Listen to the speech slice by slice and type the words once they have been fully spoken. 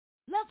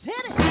Hit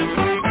it!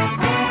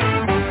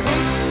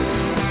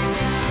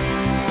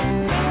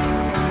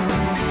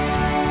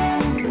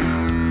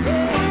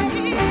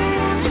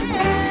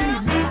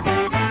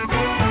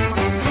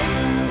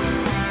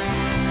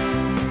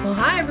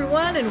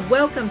 And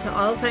welcome to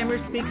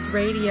Alzheimer's Speaks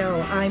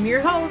Radio. I'm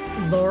your host,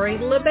 Lori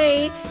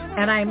LeBay,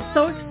 and I'm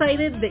so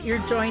excited that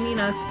you're joining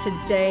us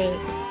today.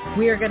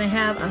 We are going to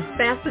have a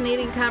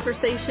fascinating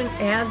conversation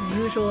as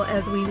usual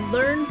as we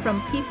learn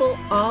from people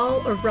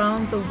all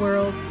around the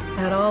world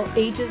at all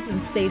ages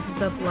and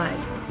stages of life.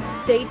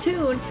 Stay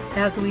tuned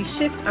as we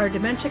shift our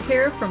dementia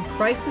care from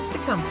crisis to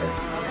comfort.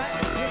 All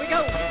right, here we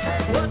go.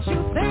 What you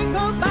think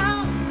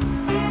about,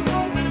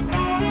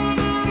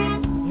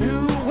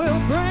 you will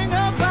bring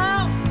about.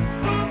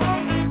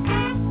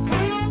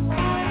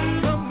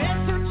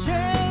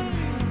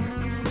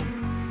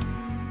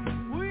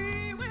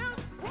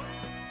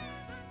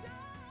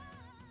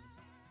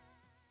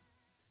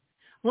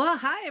 Well,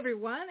 hi,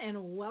 everyone,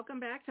 and welcome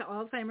back to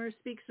Alzheimer's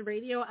Speaks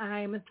Radio.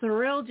 I'm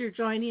thrilled you're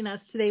joining us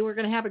today. We're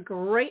going to have a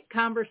great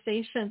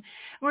conversation.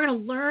 We're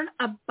going to learn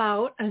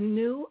about a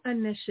new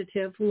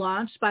initiative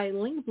launched by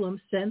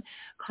Lyngblomsten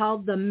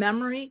called the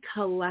Memory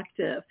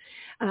Collective.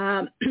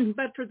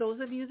 But for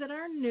those of you that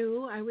are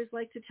new, I always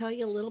like to tell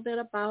you a little bit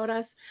about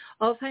us.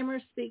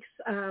 Alzheimer's Speaks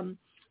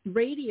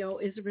Radio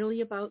is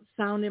really about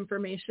sound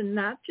information,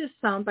 not just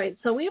sound bites.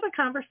 So we have a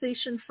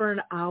conversation for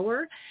an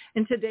hour,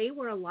 and today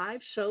we're a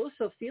live show,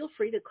 so feel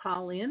free to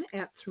call in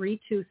at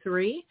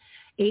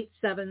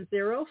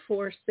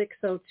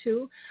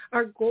 323-870-4602.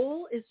 Our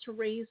goal is to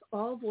raise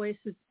all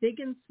voices, big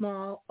and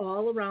small,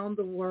 all around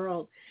the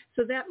world.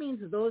 So that means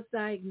those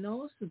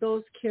diagnosed,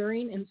 those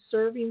caring and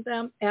serving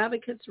them,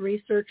 advocates,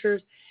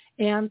 researchers,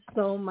 and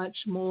so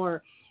much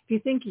more. If you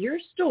think your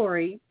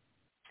story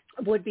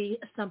would be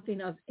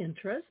something of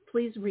interest,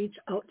 please reach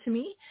out to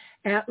me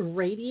at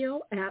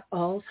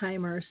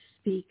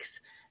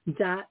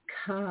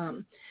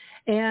radio@alzheimersspeaks.com.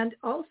 And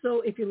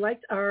also, if you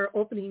liked our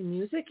opening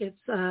music,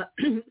 it's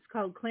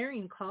called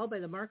Clarion Call by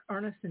the Mark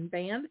Arneson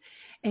Band,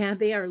 and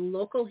they are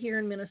local here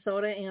in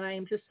Minnesota, and I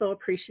am just so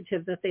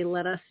appreciative that they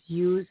let us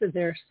use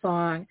their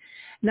song.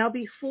 Now,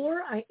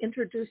 before I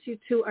introduce you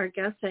to our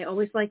guest, I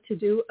always like to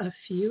do a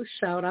few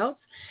shout-outs.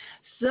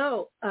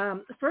 So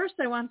first,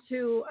 I want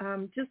to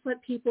just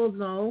let people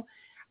know,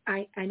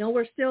 I know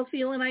we're still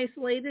feeling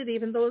isolated,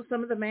 even though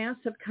some of the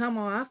masks have come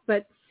off,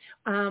 but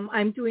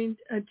I'm doing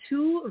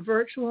 2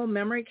 virtual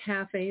memory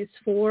cafes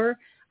for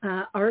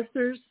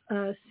Arthur's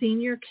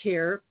Senior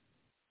Care.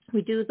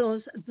 We do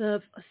those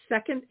the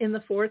second and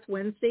the fourth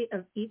Wednesday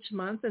of each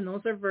month, and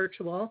those are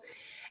virtual.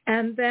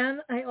 And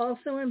then I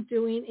also am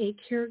doing a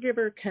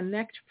Caregiver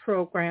Connect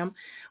program,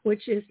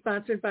 which is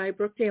sponsored by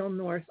Brookdale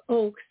North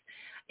Oaks.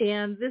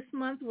 And this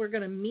month we're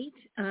going to meet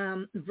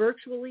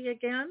virtually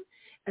again.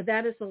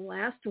 That is the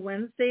last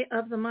Wednesday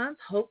of the month.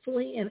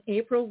 Hopefully in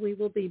April we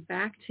will be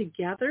back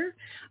together.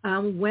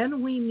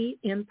 When we meet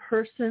in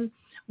person,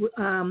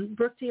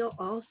 Brookdale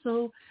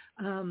also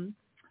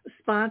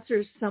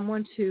sponsors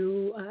someone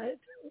to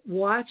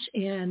watch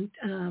and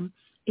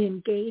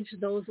engage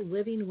those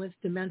living with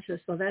dementia.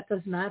 So that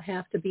does not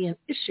have to be an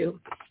issue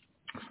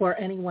for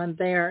anyone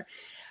there.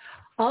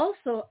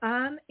 Also,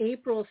 on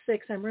April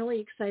 6th, I'm really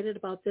excited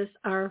about this.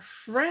 Our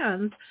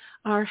friends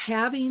are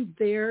having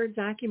their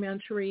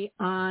documentary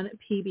on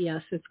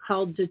PBS. It's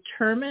called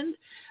Determined,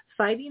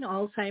 Fighting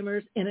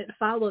Alzheimer's, and it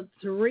followed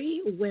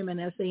 3 women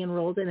as they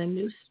enrolled in a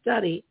new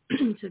study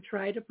to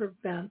try to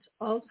prevent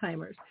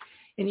Alzheimer's.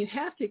 And you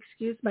have to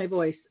excuse my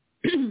voice.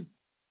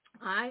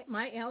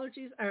 My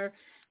allergies are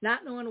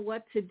not knowing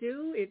what to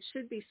do. It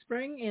should be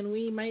spring, and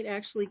we might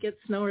actually get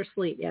snow or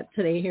sleet yet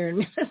today here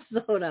in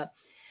Minnesota.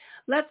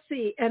 Let's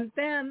see. And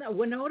then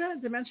Winona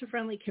Dementia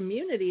Friendly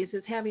Communities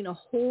is having a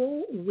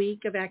whole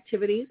week of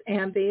activities,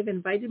 and they've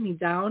invited me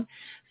down.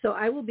 So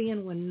I will be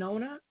in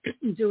Winona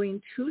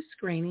doing 2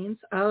 screenings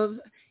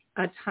of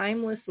A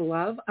Timeless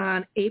Love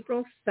on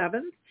April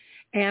 7th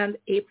and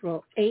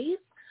April 8th.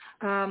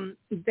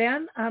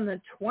 Then on the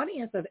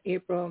 20th of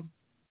April,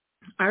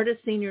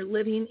 Artist Senior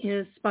Living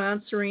is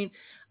sponsoring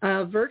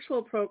a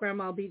virtual program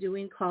I'll be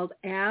doing called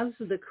As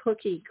the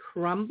Cookie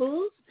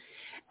Crumbles.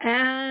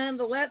 And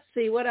let's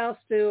see, what else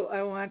do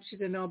I want you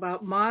to know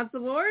about? Mods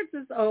Awards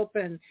is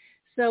open.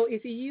 So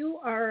if you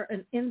are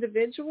an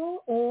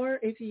individual or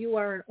if you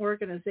are an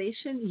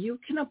organization, you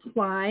can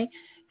apply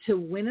to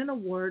win an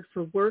award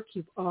for work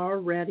you've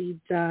already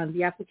done.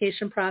 The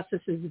application process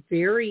is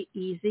very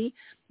easy.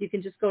 You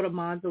can just go to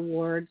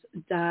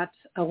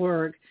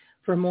modsawards.org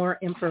for more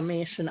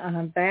information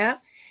on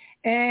that.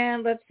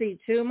 And let's see,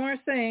 2 more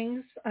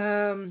things.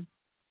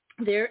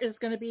 There is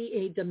going to be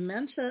a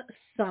dementia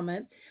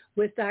summit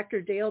with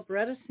Dr. Dale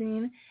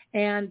Bredesen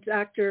and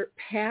Dr.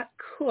 Pat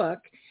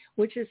Cook,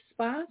 which is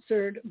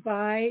sponsored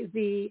by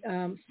the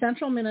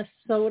Central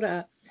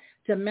Minnesota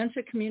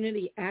Dementia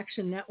Community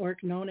Action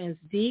Network, known as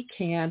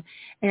DCAN,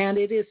 and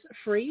it is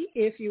free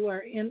if you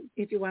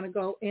want to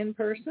go in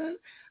person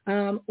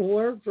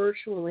or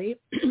virtually.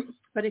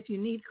 But if you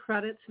need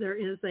credits, there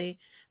is a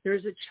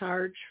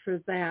charge for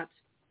that.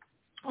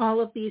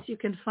 All of these you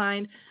can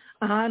find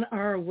on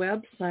our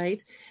website,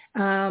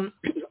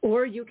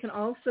 or you can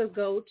also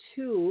go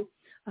to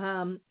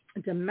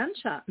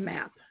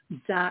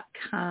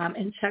dementiamap.com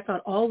and check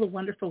out all the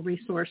wonderful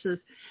resources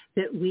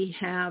that we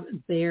have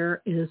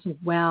there as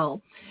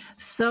well.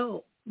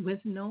 So with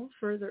no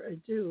further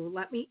ado,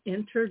 let me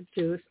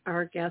introduce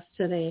our guest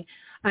today.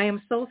 I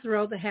am so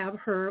thrilled to have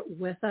her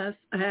with us.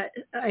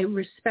 I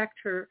respect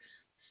her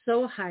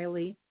so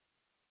highly.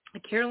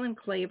 Carolyn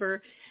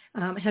Claver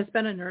has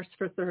been a nurse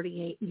for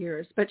 38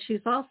 years, but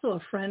she's also a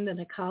friend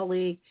and a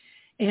colleague,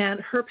 and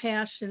her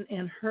passion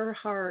and her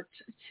heart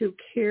to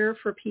care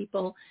for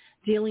people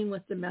dealing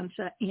with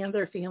dementia and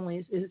their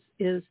families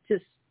is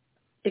just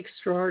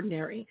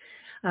extraordinary.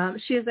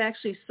 She has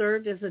actually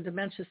served as a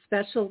dementia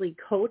specialty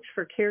coach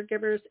for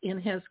caregivers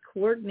and has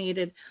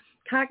coordinated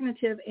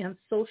cognitive and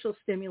social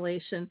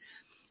stimulation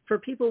for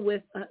people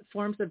with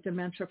forms of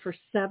dementia for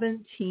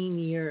 17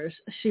 years.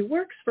 She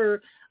works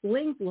for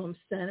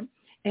Lyngblomsten,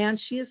 and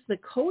she is the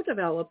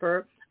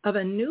co-developer of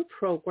a new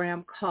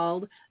program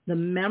called the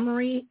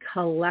Memory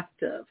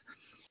Collective.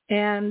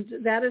 And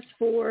that is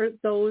for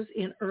those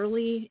in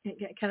early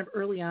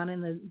on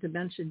in the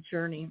dementia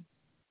journey.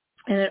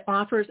 And it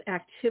offers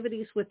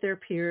activities with their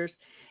peers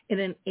in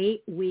an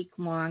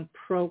 8-week-long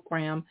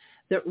program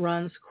that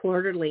runs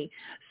quarterly.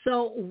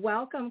 So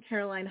welcome,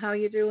 Caroline. How are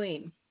you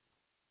doing?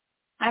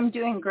 I'm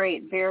doing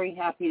great. Very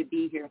happy to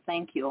be here.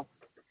 Thank you.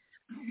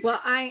 Well,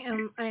 I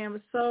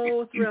am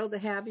so thrilled to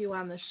have you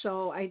on the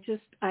show.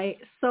 I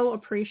so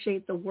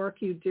appreciate the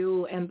work you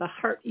do and the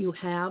heart you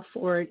have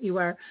for it. You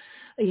are,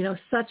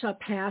 such a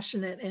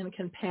passionate and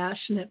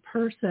compassionate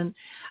person.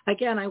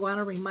 Again, I want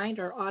to remind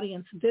our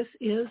audience, this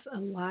is a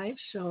live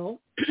show.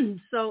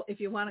 So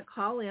if you want to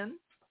call in,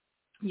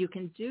 you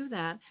can do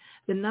that.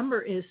 The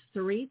number is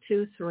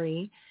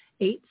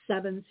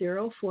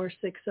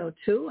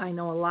 323-870-4602. I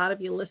know a lot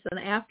of you listen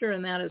after,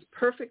 and that is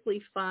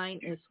perfectly fine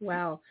as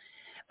well.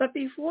 But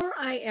before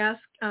I ask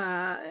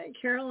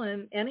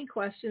Carolyn any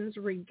questions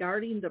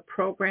regarding the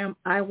program,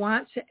 I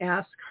want to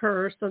ask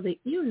her so that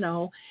you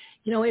know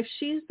if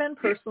she's been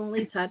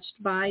personally touched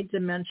by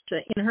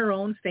dementia in her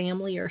own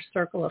family or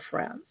circle of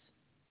friends.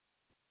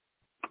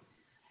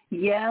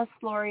 Yes,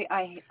 Lori,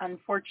 I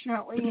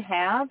unfortunately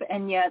have,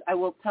 and yet I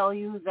will tell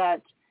you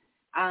that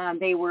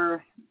they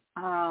were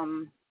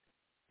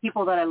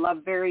people that I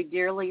love very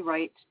dearly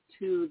right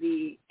to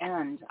the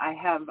end. I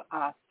have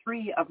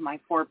 3 of my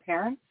 4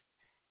 parents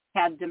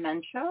had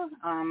dementia.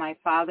 My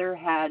father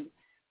had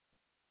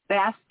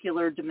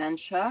vascular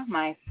dementia.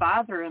 My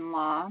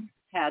father-in-law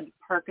had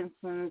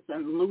Parkinson's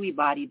and Lewy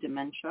body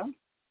dementia.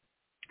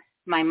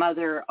 My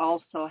mother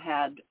also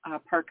had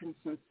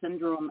Parkinson's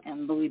syndrome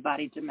and Lewy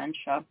body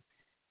dementia.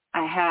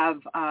 I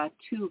have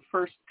 2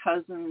 first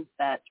cousins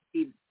that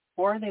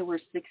before they were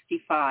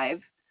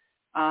 65,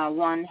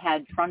 one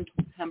had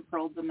frontal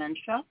temporal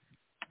dementia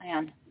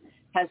and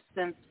has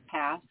since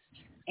passed,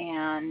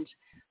 and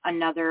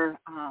another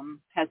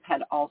has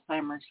had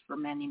Alzheimer's for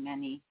many,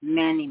 many,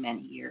 many,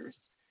 many years.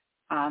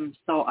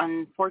 So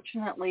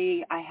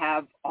unfortunately, I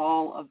have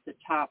all of the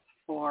top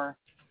 4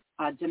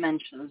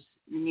 dementias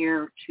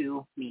near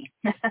to me.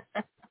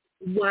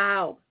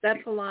 Wow,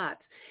 that's a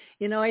lot.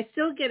 I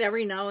still get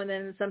every now and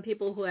then some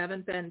people who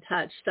haven't been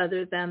touched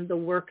other than the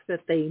work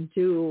that they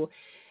do.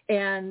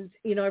 And,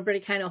 everybody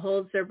kind of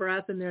holds their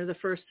breath and they're the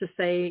first to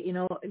say,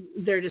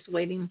 they're just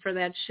waiting for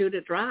that shoe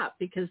to drop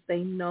because they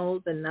know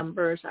the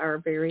numbers are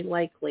very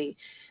likely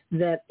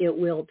that it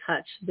will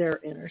touch their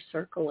inner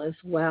circle as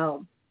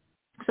well.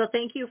 So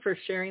thank you for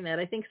sharing that.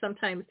 I think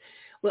sometimes,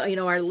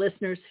 our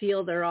listeners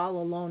feel they're all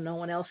alone. No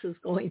one else is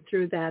going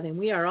through that. And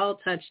we are all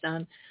touched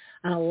on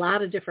a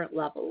lot of different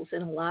levels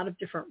and a lot of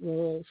different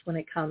roles when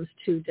it comes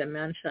to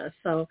dementia.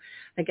 So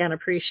again,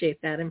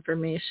 appreciate that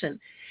information.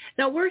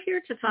 Now we're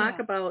here to talk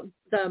about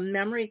the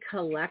Memory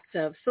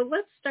Collective. So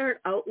let's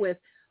start out with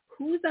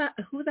who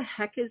the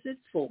heck is it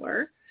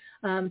for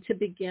to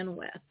begin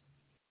with?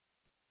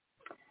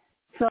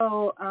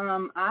 So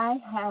I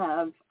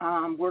have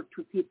worked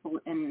with people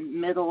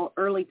in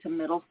early to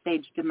middle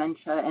stage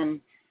dementia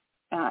and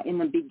in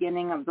the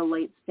beginning of the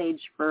late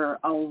stage for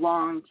a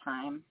long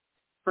time.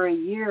 For a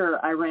year,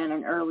 I ran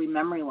an early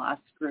memory loss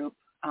group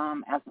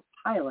as a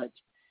pilot.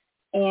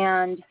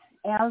 And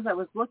as I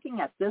was looking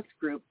at this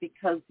group,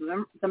 because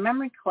the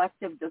Memory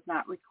Collective does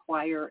not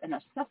require an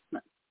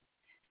assessment.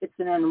 It's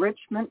an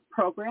enrichment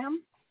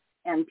program,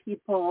 and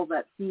people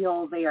that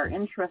feel they are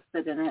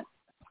interested in it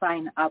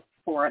sign up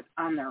for it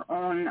on their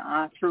own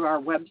through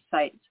our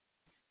website.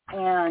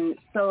 And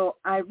so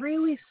I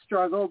really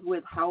struggled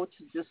with how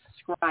to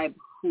describe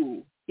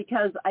who,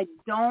 because I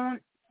don't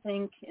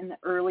think in the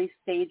early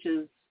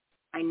stages,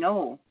 I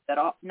know that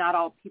not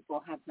all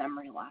people have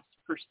memory loss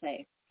per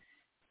se.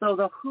 So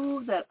the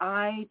who that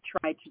I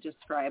try to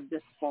describe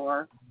this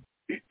for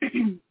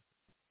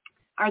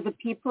are the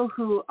people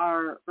who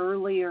are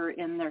earlier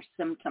in their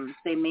symptoms.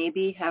 They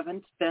maybe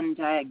haven't been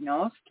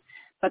diagnosed,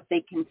 but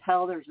they can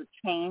tell there's a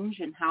change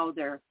in how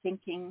they're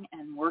thinking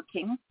and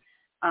working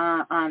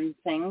on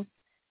things.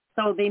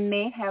 So they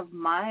may have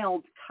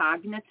mild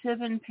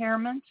cognitive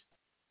impairment,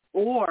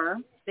 or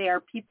they are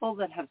people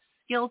that have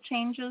skill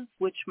changes,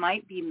 which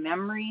might be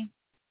memory,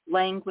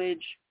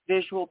 language,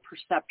 visual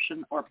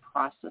perception, or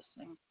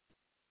processing.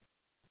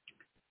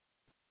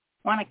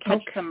 Want to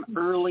catch them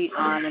early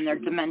on in their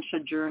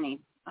dementia journey.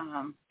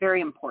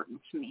 Very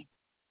important to me.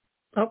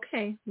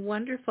 Okay,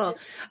 wonderful.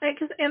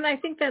 And I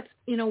think that's,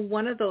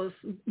 one of those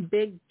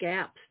big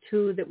gaps,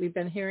 too, that we've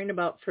been hearing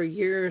about for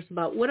years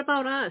about what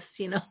about us,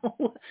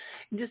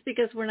 just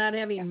because we're not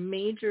having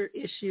major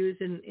issues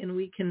and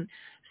we can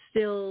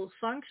still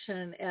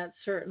function at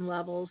certain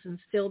levels and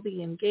still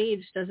be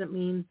engaged doesn't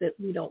mean that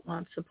we don't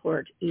want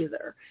support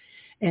either.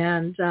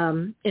 And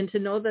to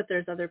know that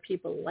there's other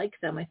people like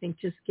them, I think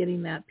just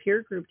getting that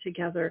peer group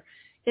together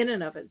in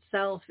and of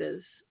itself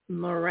is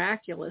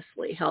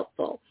miraculously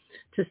helpful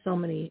to so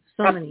many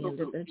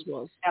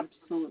individuals.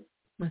 Absolutely.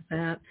 With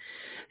that.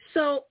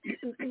 So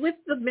with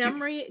the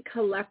Memory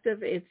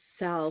Collective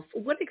itself,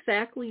 what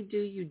exactly do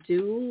you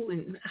do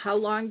and how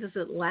long does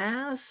it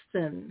last?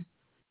 And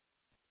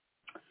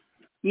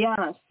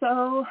yeah,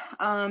 so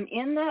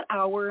in that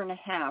hour and a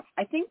half,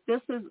 I think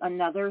this is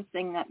another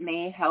thing that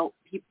may help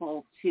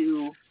people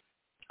to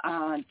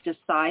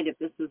decide if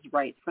this is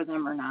right for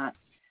them or not.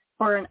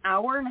 For an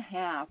hour and a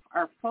half,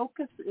 our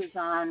focus is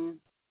on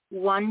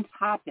one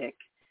topic,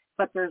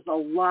 but there's a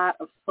lot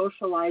of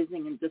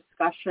socializing and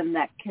discussion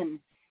that can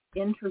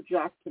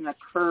interject and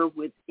occur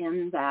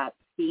within that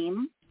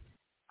theme.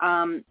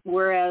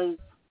 Whereas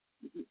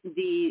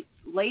the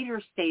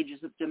later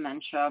stages of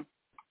dementia,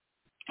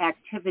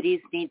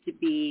 activities need to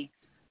be,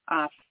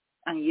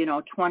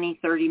 20,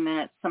 30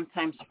 minutes,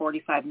 sometimes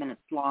 45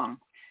 minutes long.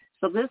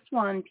 So this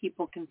one,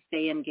 people can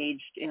stay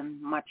engaged in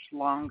much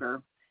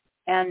longer.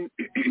 And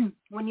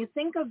when you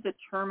think of the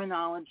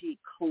terminology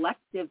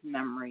collective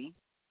memory,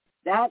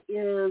 that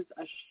is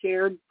a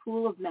shared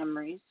pool of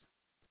memories,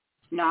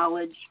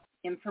 knowledge,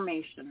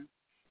 information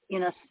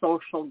in a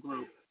social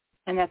group.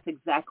 And that's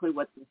exactly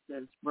what this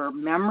is. We're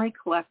memory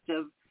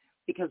collective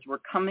because we're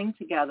coming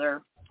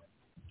together.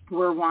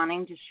 We're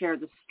wanting to share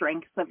the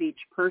strengths of each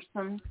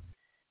person.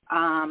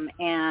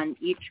 And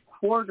each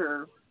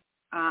quarter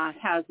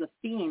has a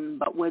theme,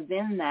 but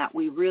within that,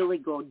 we really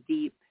go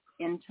deep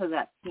into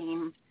that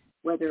theme,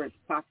 whether it's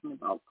talking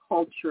about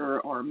culture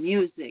or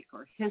music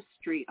or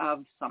history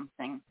of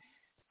something,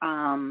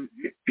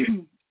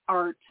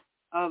 art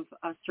of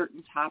a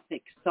certain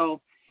topic.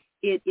 So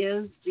it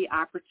is the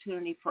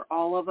opportunity for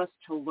all of us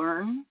to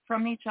learn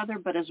from each other,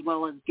 but as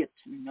well as get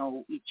to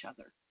know each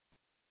other.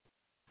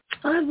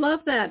 I love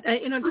that.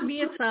 To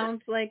me, it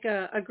sounds like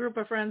a group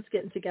of friends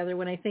getting together.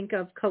 When I think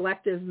of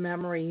collective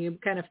memory, you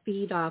kind of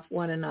feed off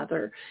one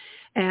another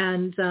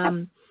and,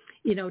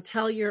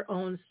 tell your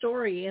own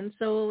story. And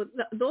so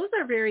those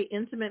are very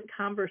intimate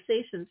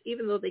conversations,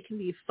 even though they can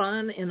be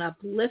fun and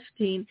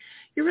uplifting.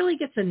 You really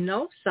get to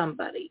know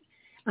somebody,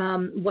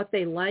 what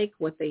they like,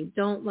 what they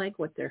don't like,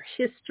 what their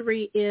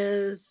history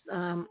is,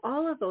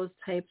 all of those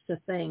types of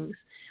things,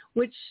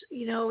 which,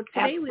 today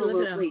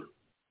Absolutely.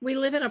 we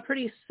live in a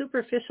pretty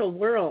superficial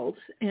world,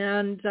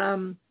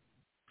 and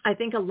I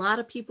think a lot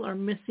of people are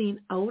missing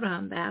out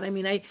on that. I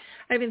mean, I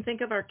even think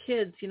of our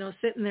kids,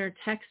 sitting there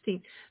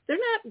texting. They're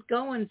not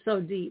going so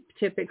deep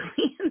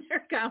typically in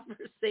their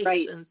conversations.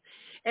 Right.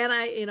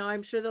 And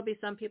I'm sure there'll be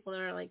some people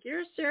that are like,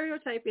 you're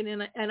stereotyping,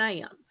 and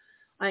I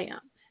am.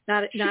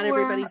 Not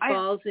everybody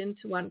falls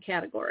into one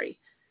category.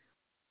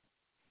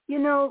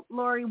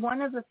 Lori,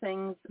 one of the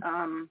things,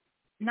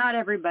 not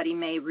everybody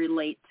may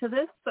relate to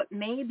this, but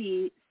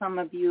maybe some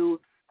of you,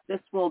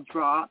 this will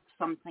draw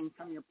something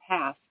from your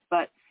past.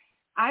 But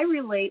I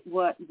relate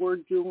what we're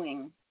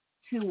doing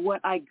to what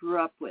I grew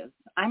up with.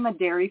 I'm a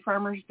dairy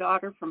farmer's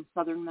daughter from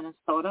southern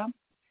Minnesota.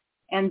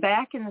 And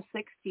back in the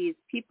 60s,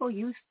 people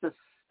used to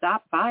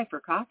stop by for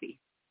coffee.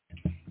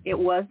 It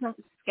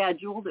wasn't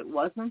scheduled. It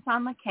wasn't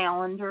on the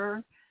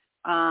calendar.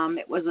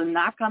 It was a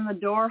knock on the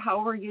door.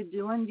 How are you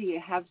doing? Do you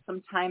have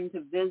some time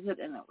to visit?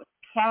 And it was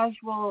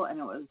casual, and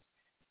it was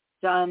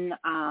done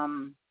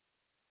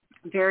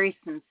very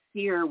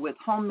sincere with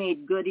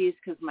homemade goodies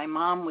because my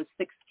mom with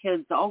 6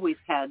 kids always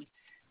had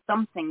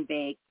something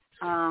baked.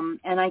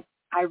 And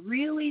I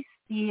really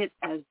see it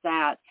as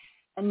that.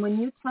 And when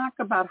you talk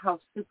about how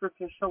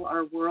superficial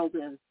our world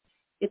is,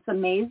 it's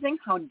amazing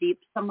how deep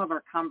some of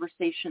our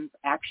conversations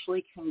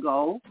actually can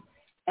go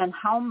and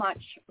how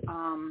much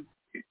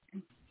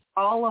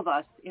all of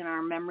us in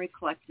our Memory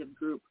Collective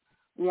group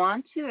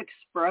want to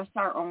express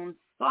our own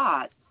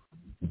thoughts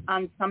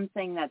on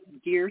something that's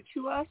dear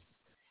to us,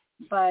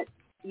 but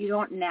you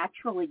don't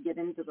naturally get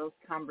into those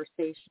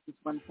conversations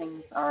when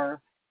things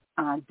are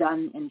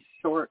done in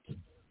short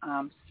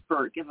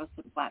spurt. Give us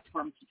a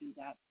platform to do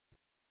that.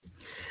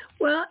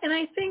 Well, and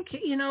I think,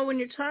 when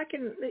you're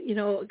talking,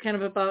 kind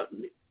of about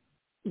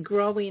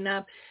growing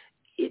up,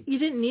 you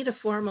didn't need a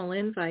formal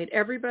invite.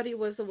 Everybody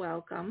was a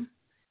welcome,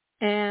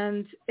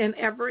 and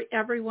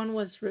everyone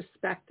was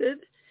respected.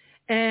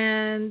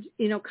 And,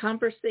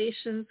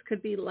 conversations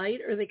could be light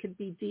or they could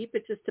be deep.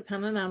 It just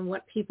depended on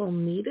what people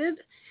needed.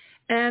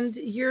 And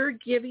you're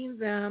giving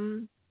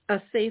them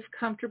a safe,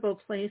 comfortable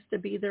place to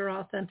be their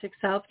authentic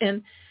self,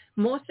 and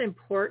most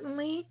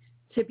importantly,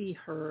 to be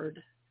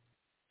heard.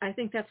 I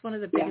think that's one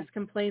of the biggest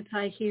complaints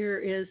I hear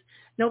is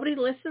nobody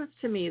listens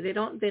to me. They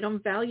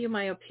don't value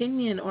my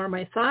opinion or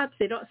my thoughts.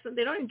 They don't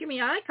even give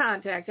me eye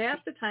contact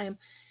half the time,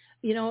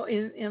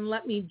 and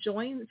let me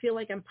feel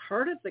like I'm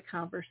part of the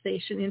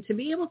conversation. And to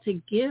be able to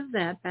give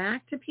that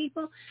back to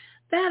people,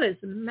 that is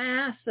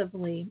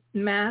massively,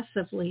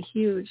 massively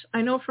huge.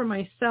 I know for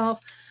myself,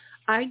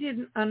 I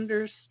didn't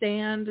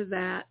understand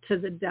that to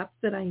the depth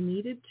that I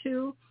needed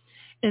to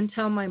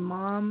until my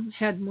mom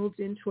had moved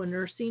into a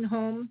nursing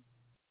home,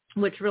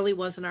 which really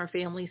wasn't our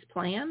family's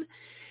plan.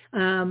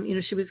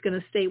 She was going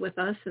to stay with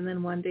us, and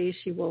then one day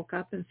she woke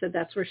up and said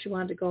that's where she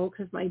wanted to go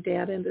because my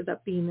dad ended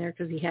up being there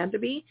because he had to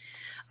be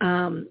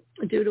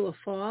due to a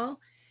fall.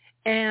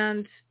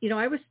 And,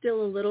 I was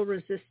still a little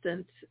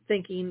resistant,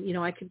 thinking,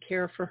 I could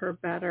care for her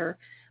better.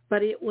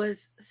 But it was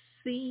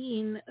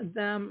seeing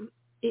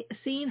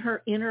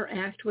her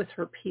interact with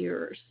her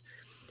peers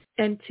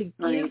and to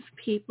give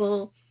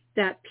people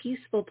that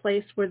peaceful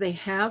place where they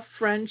have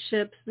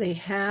friendships, they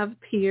have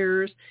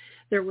peers,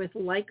 they're with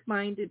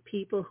like-minded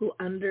people who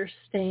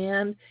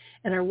understand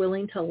and are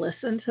willing to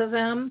listen to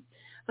them,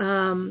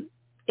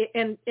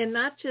 and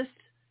not just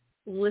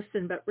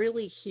listen, but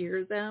really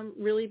hear them,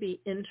 really be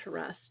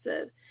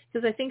interested.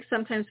 Because I think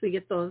sometimes we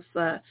get those,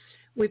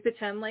 we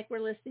pretend like we're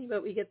listening,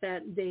 but we get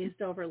that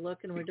dazed over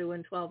look and we're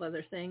doing 12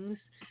 other things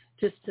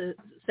just to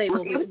say,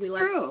 well, we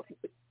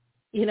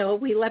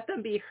let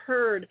them be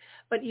heard,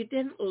 but you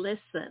didn't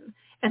listen.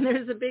 And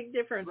there's a big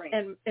difference. Right.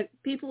 And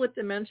people with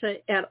dementia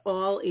at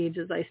all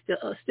ages, I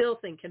still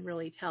think can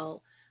really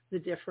tell the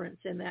difference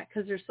in that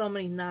because there's so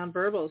many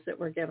nonverbals that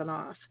we're giving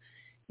off,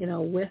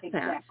 with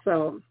that.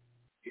 So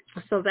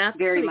that's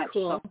very pretty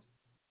cool.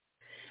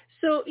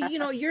 So,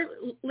 your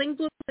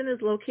Lyngblomsten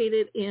is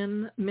located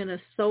in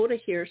Minnesota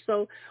here.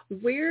 So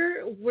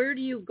where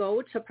do you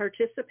go to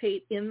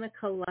participate in the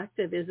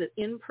collective? Is it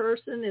in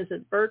person? Is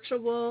it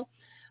virtual?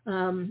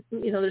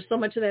 There's so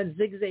much of that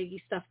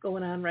zigzaggy stuff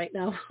going on right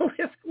now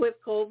with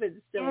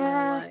COVID still in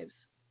our lives.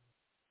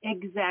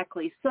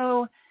 Exactly.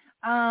 So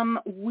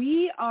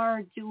we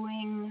are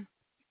doing,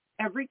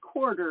 every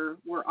quarter,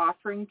 we're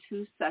offering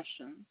 2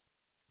 sessions.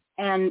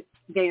 And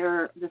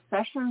the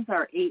sessions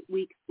are 8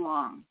 weeks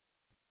long.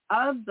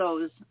 Of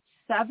those,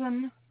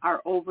 7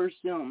 are over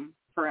Zoom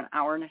for an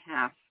hour and a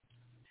half.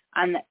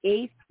 On the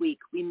 8th week,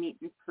 we meet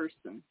in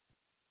person.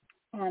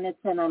 And it's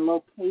in a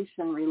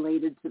location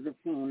related to the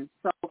theme.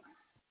 So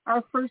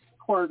our first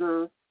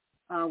quarter,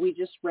 we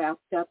just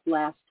wrapped up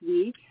last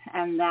week,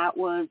 and that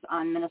was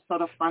on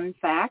Minnesota Fun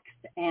Facts.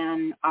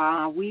 And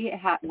we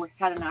had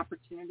an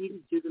opportunity to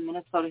do the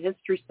Minnesota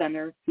History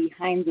Center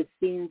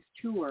behind-the-scenes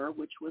tour,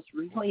 which was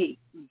really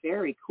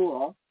very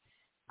cool.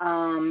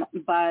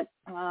 But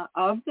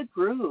of the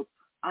group,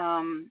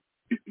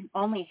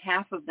 only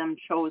half of them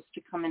chose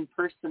to come in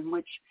person,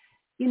 which,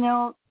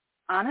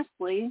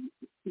 honestly,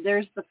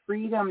 there's the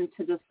freedom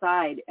to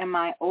decide, am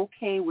I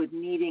okay with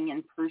meeting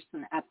in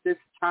person at this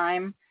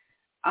time,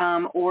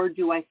 or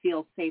do I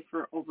feel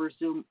safer over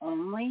Zoom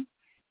only?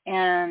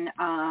 And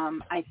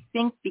I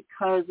think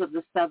because of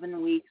the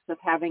 7 weeks of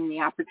having the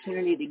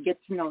opportunity to get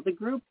to know the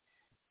group,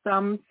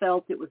 some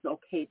felt it was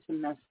okay to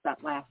miss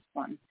that last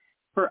one.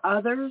 For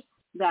others,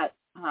 that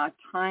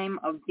time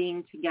of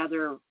being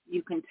together,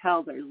 you can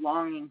tell they're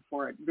longing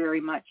for it very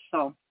much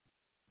so.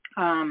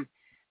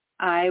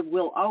 I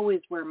will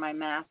always wear my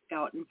mask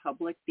out in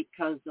public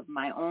because of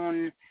my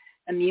own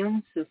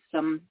immune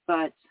system,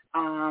 but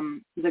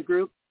the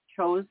group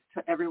chose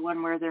to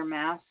everyone wear their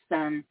masks,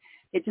 and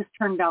it just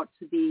turned out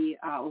to be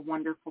a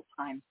wonderful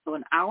time. So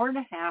an hour and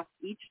a half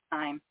each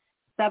time,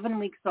 7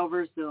 weeks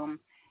over Zoom.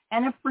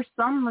 And if for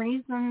some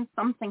reason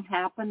something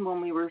happened when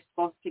we were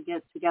supposed to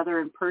get together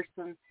in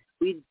person,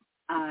 we'd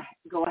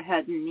go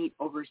ahead and meet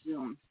over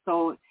Zoom.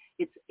 So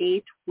it's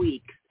 8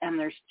 weeks, and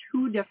there's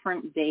 2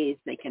 different days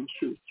they can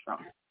choose from.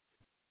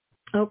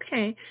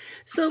 Okay.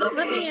 So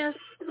let me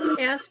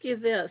ask you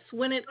this.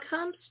 When it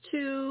comes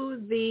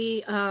to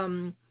the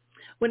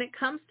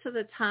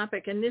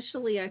topic,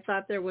 initially I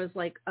thought there was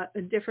like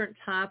a different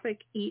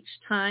topic each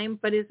time,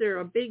 but is there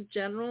a big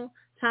general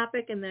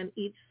topic and then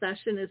each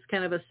session is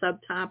kind of a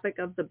subtopic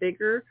of the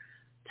bigger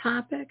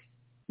topic?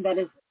 That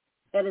is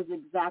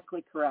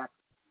exactly correct.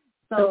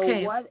 So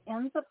what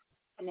ends up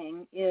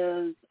happening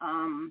is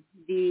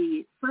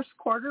the first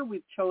quarter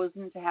we've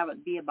chosen to have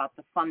it be about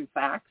the fun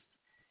facts.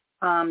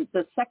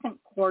 The second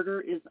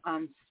quarter is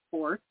on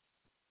sports.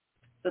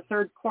 The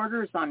third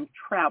quarter is on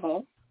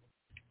travel.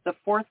 The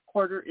fourth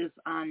quarter is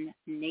on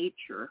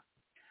nature.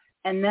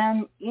 And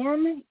then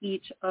in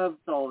each of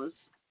those,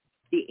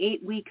 the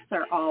 8 weeks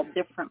are all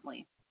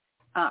differently.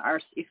 Are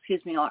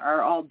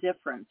all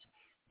different.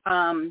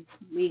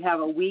 We have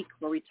a week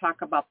where we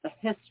talk about the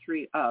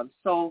history of.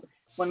 So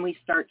when we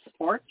start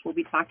sports, we'll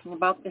be talking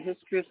about the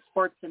history of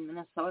sports in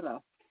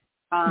Minnesota.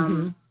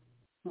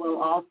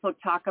 We'll also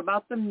talk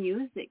about the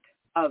music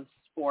of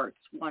sports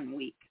 1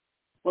 week.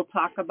 We'll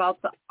talk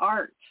about the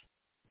art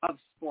of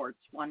sports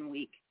 1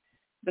 week.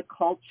 the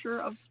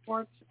culture of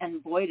sports,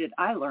 and boy, did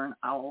I learn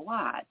a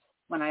lot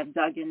when I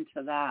dug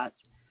into that,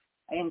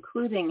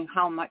 including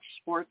how much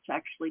sports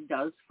actually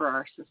does for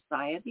our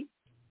society.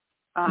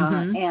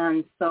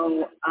 And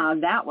so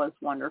that was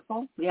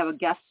wonderful. We have a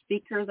guest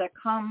speaker that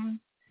comes.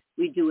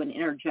 We do an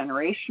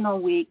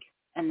intergenerational week,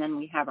 and then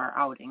we have our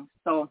outing.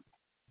 So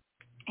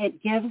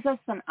it gives us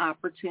an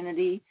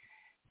opportunity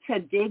to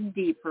dig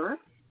deeper,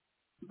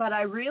 but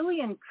I really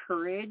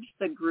encourage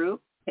the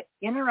group to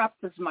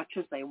interrupt as much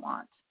as they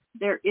want.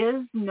 There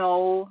is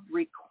no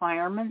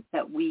requirement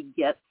that we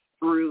get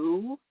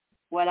through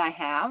what I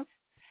have.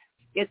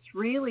 It's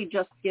really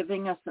just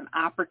giving us an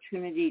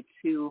opportunity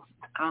to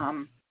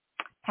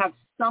have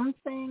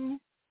something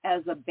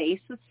as a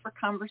basis for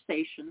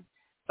conversation,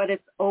 but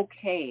it's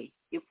okay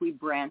if we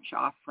branch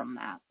off from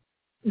that.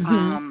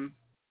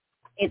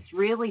 It's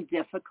really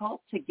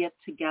difficult to get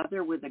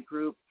together with a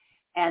group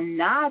and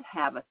not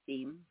have a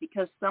theme,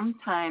 because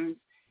sometimes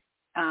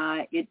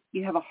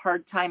you have a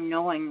hard time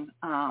knowing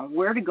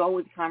where to go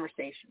with the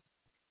conversation.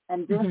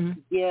 And this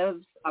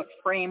gives a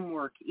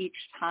framework each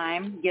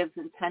time, gives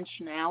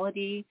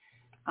intentionality.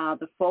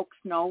 The folks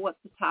know what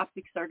the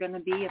topics are going to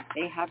be. If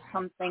they have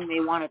something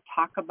they want to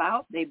talk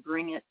about, they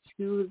bring it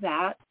to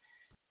that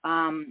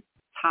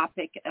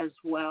topic as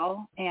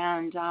well.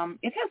 And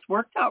it has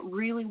worked out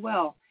really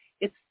well.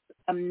 It's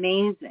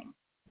amazing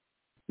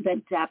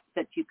the depth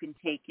that you can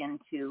take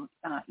into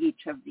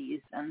each of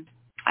these. And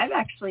I've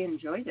actually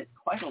enjoyed it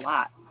quite a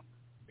lot.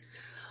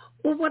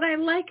 Well, what I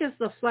like is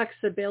the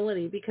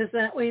flexibility, because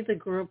that way the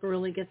group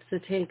really gets to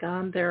take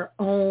on their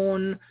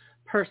own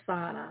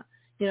persona.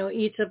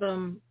 Each of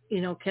them,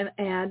 can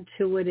add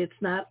to it. It's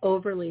not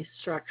overly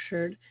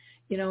structured.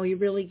 You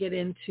really get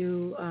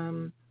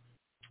into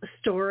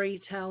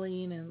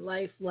storytelling and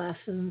life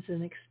lessons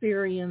and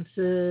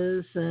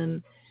experiences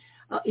and,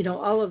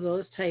 all of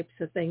those types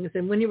of things.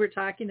 And when you were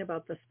talking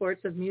about the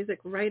sports of music,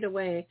 right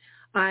away,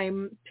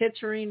 I'm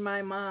picturing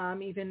my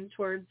mom, even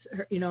towards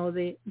her,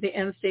 the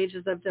end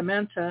stages of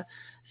dementia,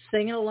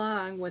 singing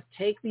along with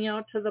 "Take Me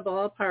Out to the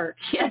Ballpark,"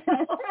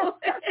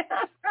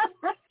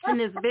 and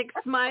this big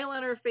smile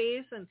on her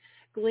face and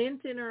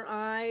glint in her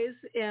eyes.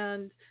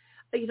 And,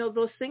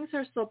 those things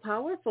are so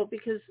powerful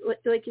because,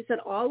 like you said,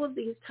 all of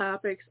these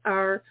topics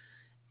are,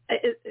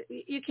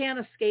 you can't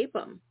escape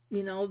them.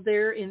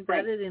 They're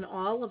embedded in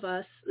all of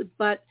us,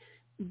 but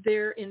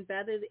they're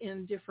embedded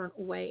in different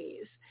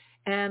ways.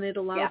 And it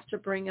allows to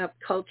bring up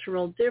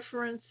cultural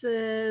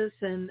differences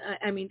and,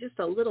 just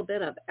a little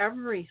bit of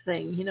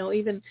everything.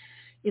 Even,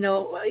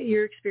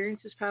 your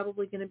experience is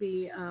probably going to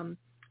be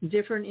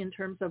different in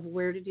terms of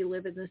where did you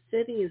live in the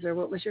cities, or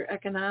what was your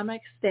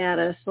economic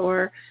status,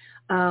 or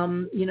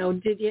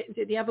did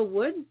you have a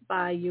wood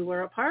by you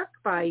or a park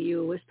by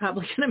you, is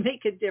probably going to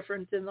make a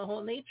difference in the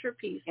whole nature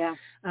piece.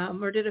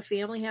 Or did a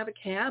family have a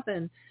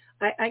cabin?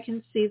 I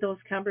can see those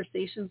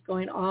conversations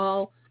going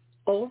all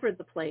over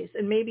the place.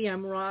 And maybe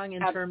I'm wrong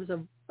in terms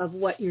of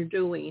what you're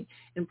doing,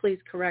 and please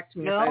correct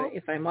me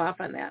if I'm off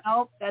on that.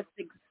 No, that's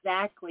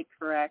exactly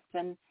correct.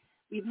 And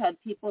we've had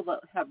people that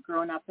have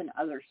grown up in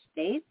other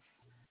states.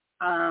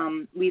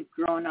 We've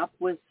grown up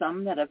with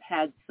some that have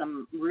had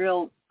some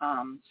real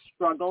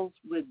struggles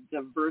with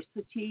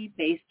diversity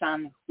based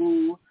on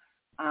who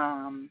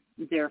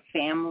their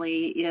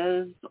family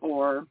is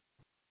or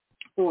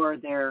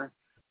their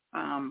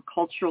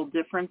cultural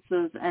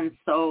differences. And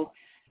so,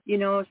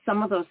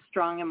 some of those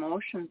strong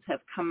emotions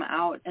have come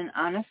out. And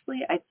honestly,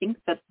 I think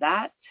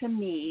that to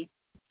me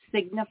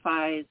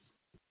signifies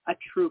a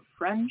true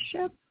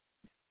friendship,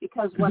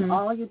 because when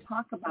all you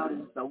talk about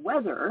is the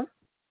weather,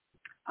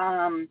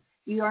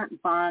 you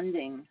aren't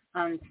bonding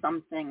on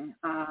something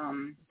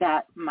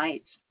that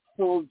might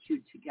hold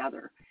you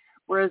together.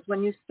 Whereas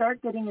when you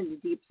start getting into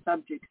deep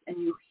subjects and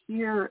you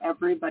hear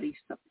everybody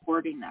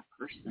supporting that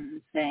person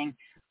and saying,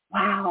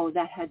 wow,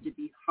 that had to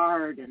be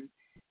hard,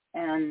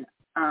 and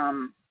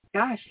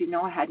gosh,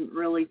 I hadn't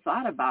really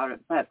thought about it,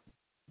 but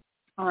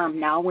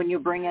now when you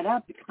bring it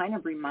up, it kind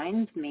of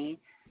reminds me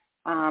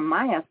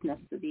my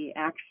ethnicity,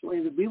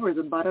 actually, we were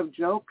the butt of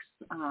jokes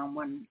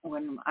when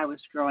I was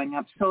growing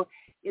up. So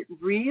it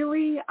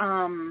really,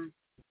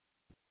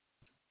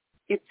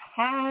 it's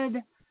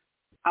had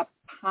a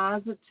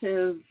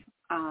positive,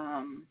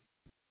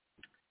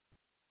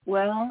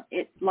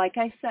 like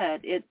I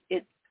said,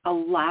 it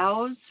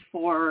allows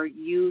for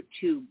you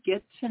to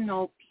get to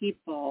know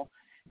people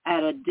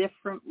at a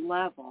different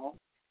level.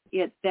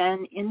 It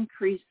then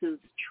increases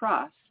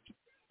trust,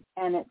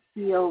 and it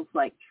feels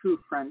like true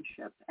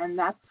friendship. And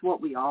that's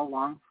what we all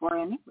long for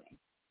anyway.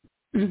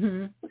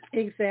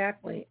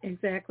 Exactly.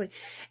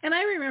 And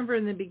I remember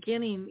in the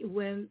beginning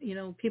when,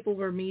 people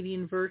were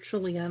meeting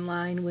virtually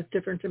online with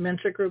different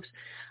dementia groups,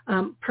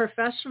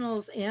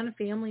 professionals and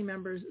family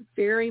members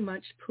very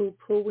much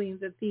poo-pooing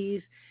that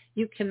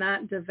you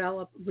cannot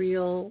develop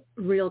real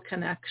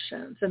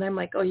connections. And I'm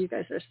like, oh, you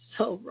guys are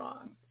so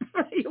wrong.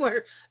 You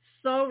are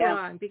so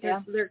wrong,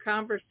 because their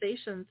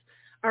conversations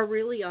are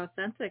really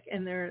authentic,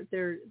 and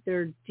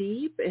they're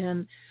deep,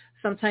 and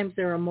sometimes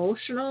they're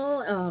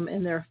emotional,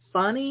 and they're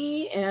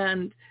funny,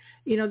 and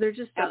They're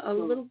just a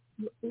Absolutely.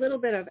 little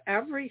bit of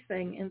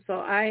everything. And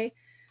so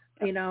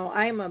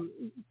I'm a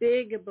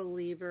big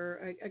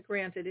believer.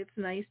 Granted, it's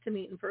nice to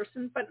meet in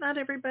person, but not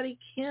everybody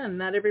can.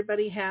 Not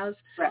everybody has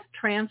Right.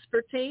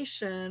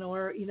 transportation,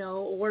 or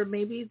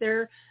maybe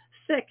they're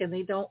sick and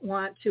they don't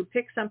want to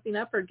pick something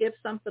up or give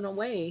something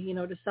away,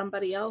 to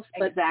somebody else.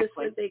 But just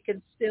Exactly. that they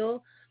can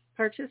still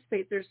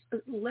participate. There's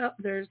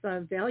a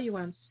value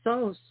on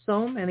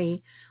so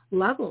many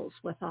levels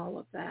with all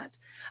of that.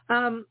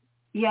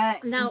 Yeah.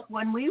 Now,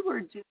 When we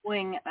were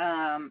doing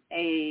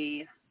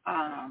a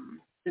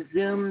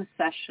Zoom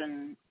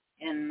session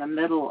in the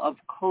middle of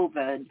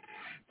COVID,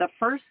 the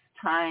first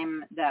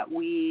time that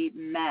we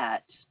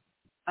met,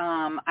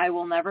 I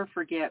will never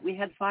forget, we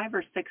had 5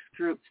 or 6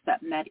 groups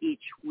that met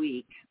each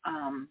week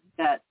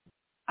that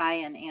I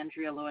and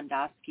Andrea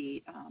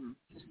Lewandowski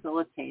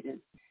facilitated.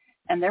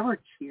 And there were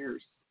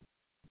tears.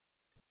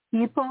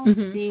 People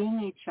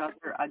seeing each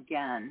other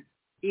again,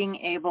 being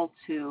able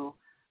to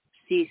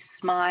see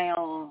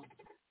smiles,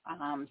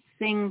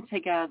 sing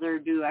together,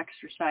 do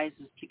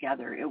exercises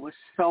together. It was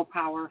so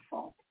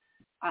powerful.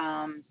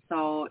 And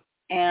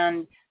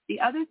the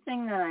other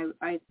thing that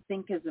I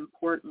think is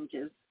important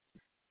is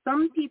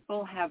some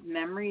people have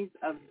memories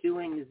of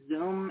doing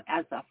Zoom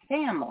as a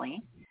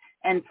family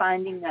and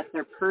finding that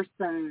their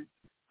person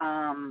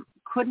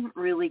couldn't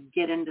really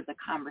get into the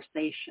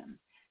conversation.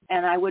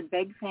 And I would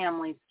beg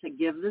families to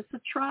give this a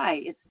try.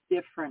 It's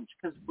different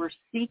because we're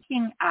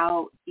seeking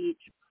out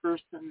each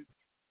person.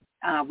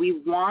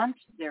 We want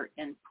their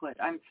input.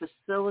 I'm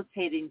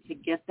facilitating to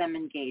get them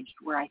engaged,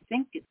 where I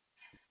think it's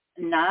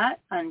not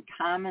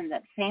uncommon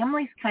that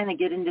families kind of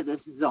get into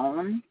this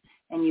zone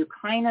and you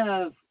kind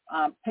of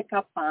pick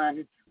up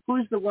on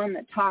who's the one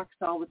that talks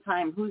all the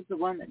time, who's the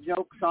one that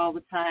jokes all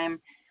the time.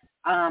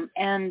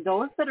 And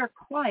those that are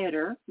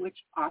quieter, which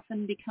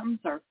often becomes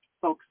our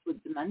folks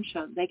with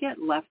dementia, they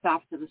get left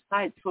off to the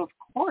side. So, of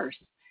course,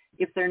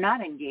 if they're not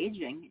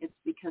engaging, it's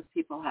because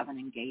people haven't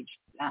engaged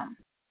them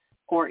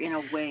or in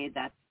a way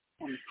that's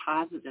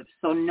positive.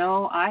 So,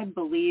 no, I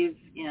believe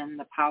in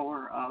the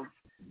power of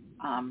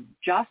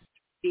just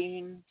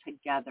being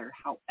together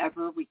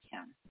however we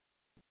can.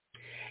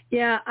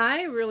 Yeah,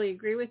 I really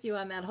agree with you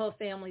on that whole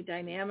family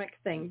dynamic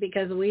thing,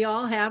 because we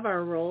all have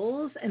our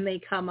roles and they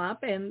come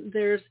up, and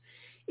there's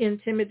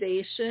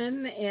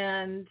intimidation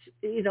and,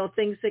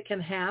 things that can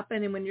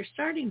happen. And when you're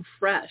starting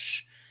fresh,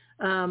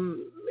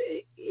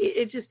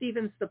 it just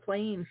evens the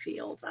playing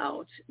field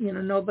out.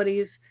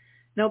 Nobody's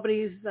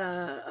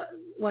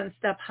one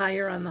step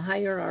higher on the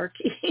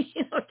hierarchy,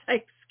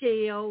 type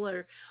scale,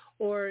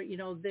 or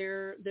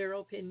their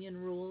opinion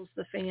rules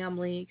the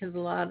family, because a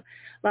lot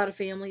of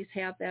families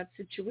have that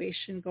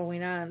situation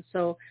going on.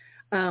 So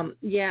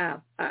yeah,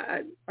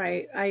 I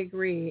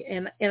agree,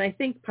 and I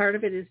think part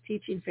of it is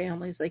teaching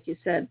families, like you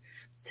said,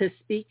 to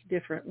speak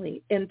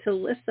differently and to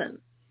listen.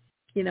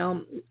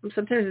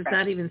 Sometimes it's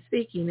not even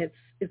speaking;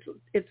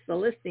 it's the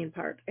listening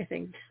part. I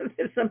think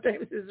that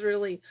sometimes is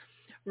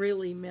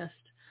really missed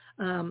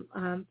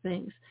on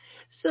things.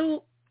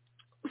 So,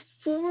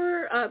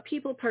 for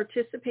people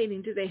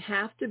participating, do they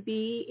have to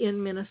be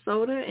in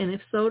Minnesota? And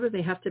if so, do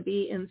they have to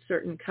be in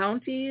certain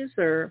counties?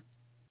 Or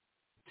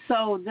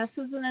So this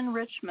is an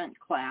enrichment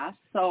class.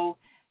 So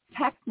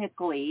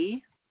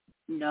technically,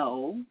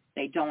 no,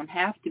 they don't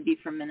have to be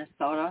from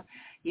Minnesota.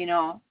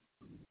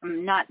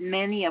 Not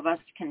many of us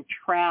can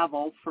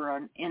travel for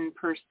an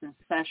in-person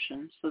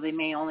session, so they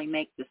may only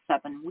make the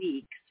 7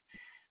 weeks.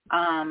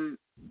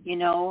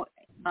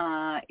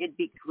 It'd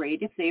be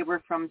great if they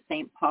were from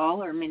St.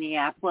 Paul or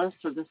Minneapolis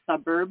or the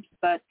suburbs,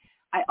 but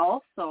I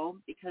also,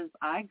 because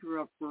I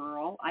grew up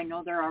rural, I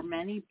know there are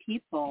many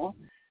people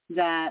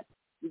that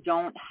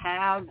don't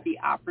have the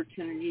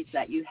opportunities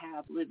that you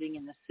have living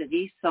in the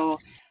city. So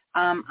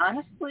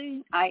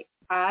honestly,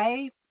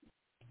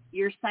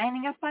 you're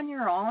signing up on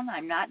your own.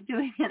 I'm not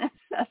doing an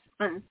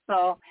assessment.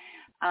 So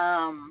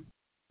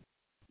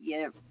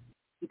yeah,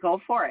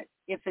 go for it.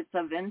 If it's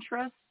of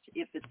interest,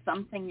 if it's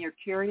something you're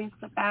curious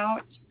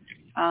about,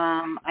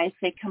 I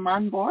say come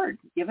on board.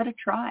 Give it a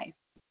try.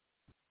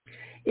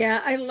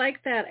 yeah, I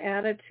like that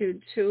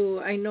attitude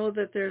too. I know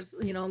that there's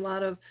a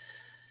lot of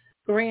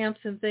grants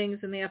and things,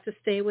 and they have to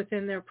stay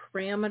within their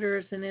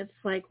parameters, and it's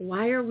like,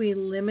 why are we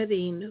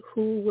limiting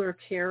who we're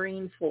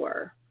caring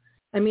for?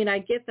 I mean, I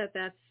get that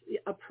that's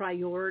a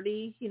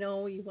priority. You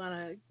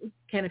want to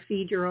kind of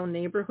feed your own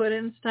neighborhood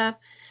and stuff.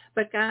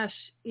 But gosh,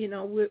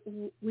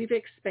 we've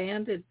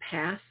expanded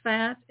past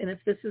that. And if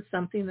this is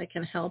something that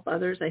can help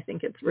others, I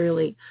think it's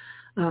really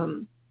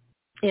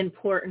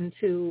important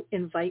to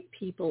invite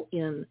people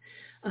in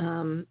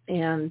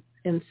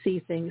and see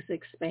things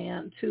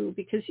expand too,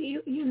 because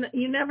you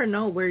never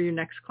know where your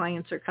next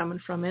clients are coming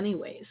from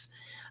anyways.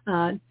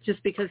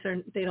 Just because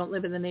they don't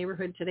live in the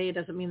neighborhood today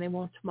doesn't mean they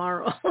won't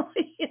tomorrow.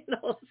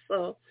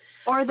 So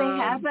or they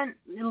haven't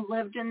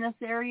lived in this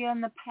area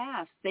in the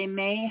past. They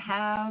may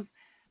have,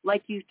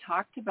 like you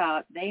talked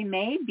about, they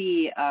may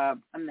be a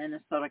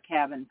Minnesota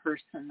cabin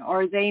person,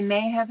 or they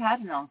may have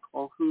had an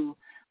uncle who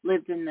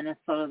lived in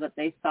Minnesota that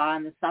they saw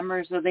in the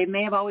summers, or they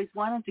may have always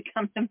wanted to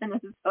come to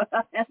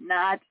Minnesota and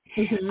not.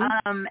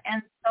 Mm-hmm.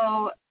 And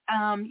so,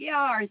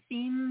 our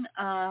theme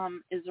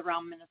is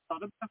around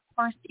Minnesota. But of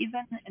course,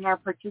 even in our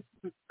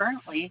participants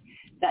currently,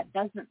 that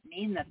doesn't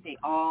mean that they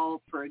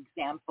all, for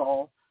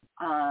example,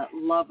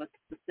 love a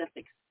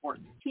specific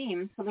sports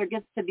team. So there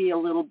gets to be a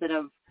little bit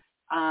of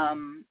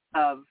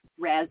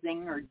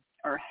razzing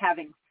or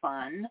having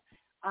fun,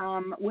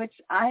 which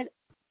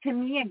to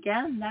me,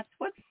 again, that's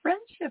what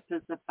friendship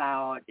is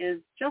about,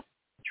 is just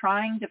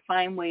trying to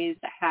find ways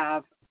to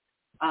have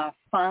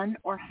fun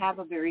or have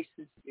a very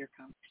sincere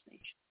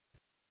conversation.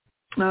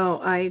 Oh,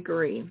 I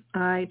agree.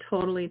 I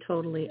totally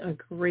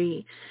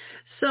agree.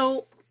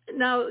 So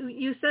now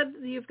you said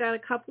you've got a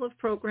couple of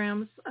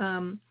programs,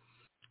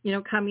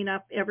 coming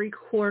up every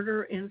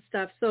quarter and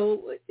stuff.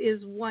 So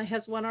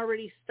has one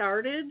already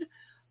started?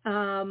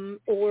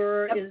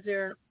 Or Yep. is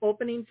there an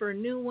opening for a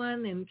new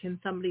one, and can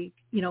somebody,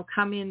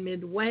 come in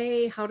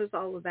midway? How does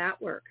all of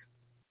that work?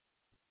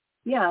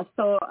 Yeah,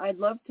 so I'd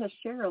love to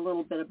share a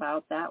little bit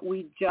about that.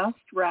 We just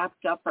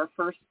wrapped up our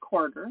first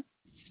quarter.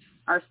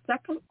 Our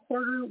second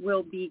quarter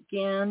will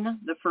begin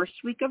the first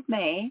week of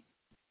May.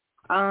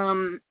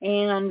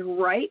 And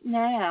right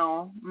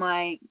now,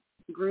 my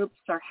groups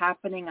are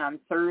happening on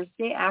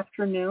Thursday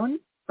afternoon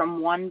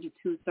from 1 to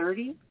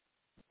 2:30,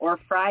 or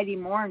Friday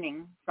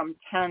morning from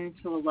 10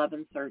 to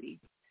 11:30.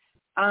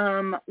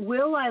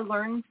 Will I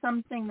learn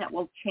something that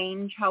will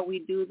change how we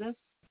do this?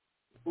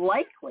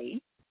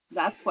 Likely.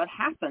 That's what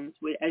happens.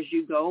 As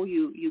you go,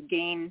 you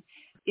gain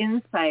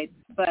insights.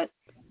 But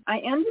I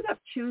ended up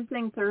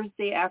choosing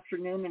Thursday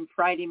afternoon and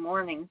Friday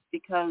mornings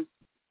because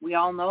we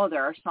all know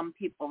there are some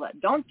people that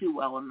don't do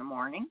well in the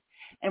morning,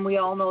 and we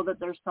all know that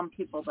there's some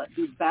people that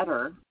do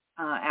better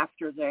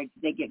after they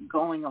get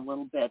going a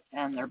little bit,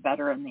 and they're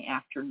better in the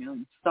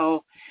afternoon.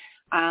 So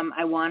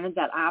I wanted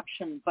that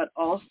option, but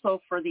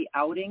also for the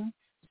outing,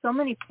 so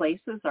many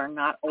places are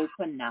not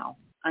open now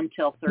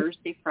until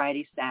Thursday,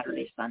 Friday,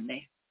 Saturday,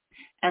 Sunday.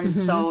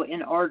 And so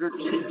in order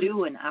to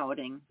do an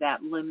outing,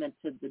 that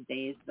limited the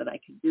days that I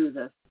could do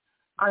this.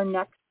 Our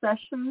next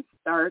session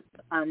starts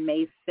on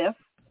May 5th,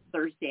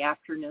 Thursday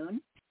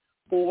afternoon,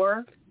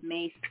 or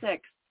May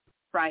 6th,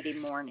 Friday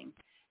morning.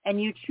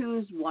 And you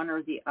choose one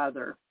or the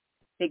other.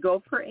 They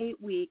go for 8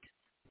 weeks,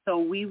 so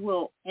we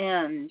will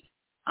end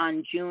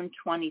on June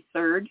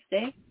 23rd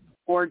day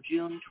or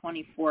June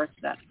 24th,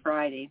 that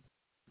Friday.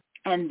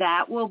 And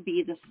that will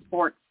be the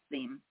sports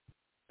theme.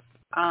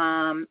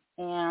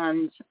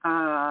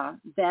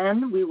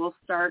 Then we will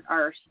start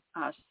our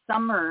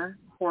summer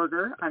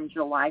quarter on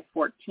July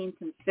 14th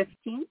and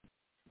 15th,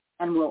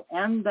 and we'll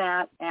end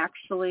that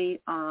actually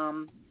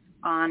on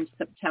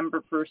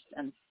September 1st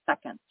and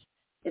 2nd.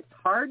 It's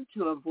hard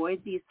to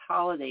avoid these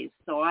holidays,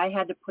 so I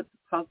had to put the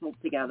puzzle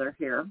together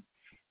here.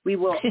 We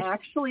will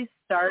actually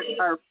start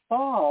our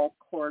fall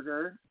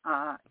quarter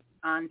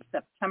on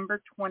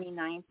September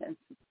 29th and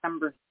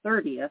September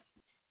 30th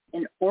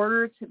in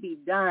order to be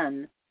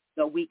done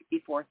the week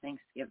before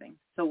Thanksgiving.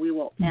 So we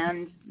will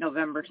end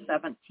November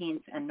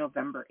 17th and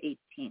November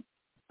 18th.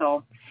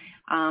 So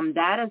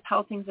that is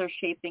how things are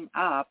shaping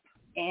up.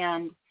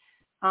 And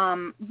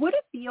would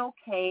it be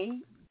okay,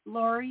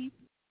 Lori,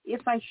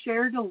 if I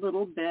shared a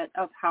little bit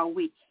of how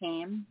we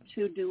came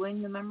to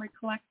doing the Memory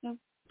Collective?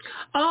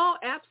 Oh,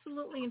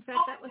 absolutely. In fact,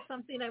 that was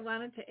something I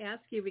wanted to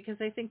ask you, because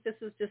I think this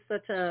is just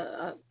such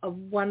a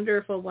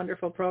wonderful,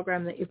 wonderful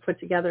program that you put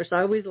together. So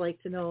I always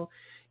like to know,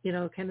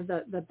 kind of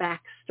the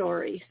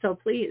backstory. So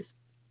please.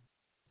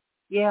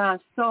 Yeah,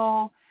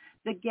 so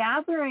the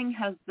gathering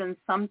has been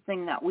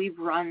something that we've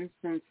run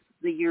since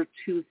the year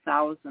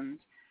 2000.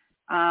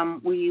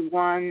 We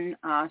won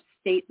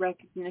state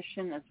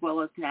recognition as well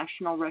as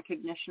national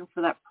recognition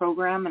for that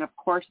program. And, of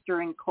course,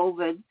 during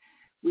COVID,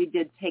 we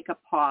did take a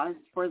pause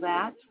for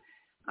that.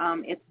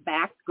 It's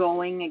back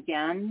going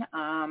again,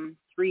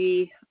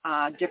 3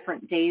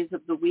 different days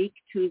of the week,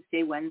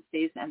 Tuesday,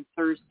 Wednesdays, and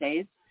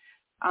Thursdays.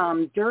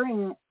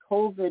 During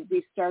COVID,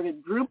 we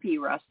started groupie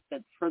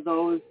respite for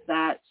those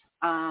that,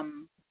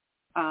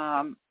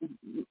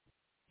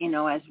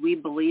 as we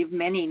believe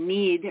many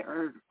need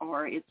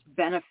or it's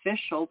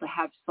beneficial to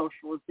have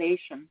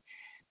socialization.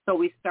 So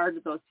we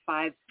started those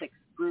 5-6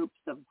 groups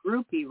of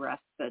groupie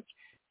respite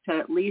to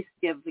at least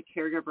give the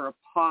caregiver a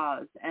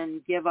pause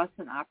and give us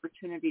an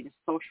opportunity to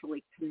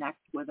socially connect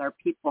with our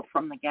people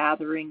from the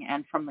gathering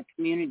and from the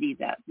community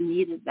that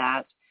needed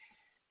that.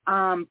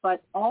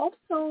 But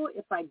also,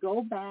 if I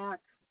go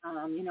back,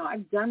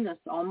 I've done this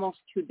almost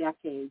 2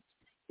 decades.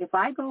 If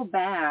I go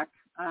back,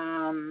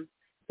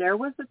 there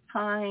was a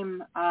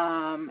time,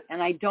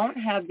 and I don't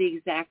have the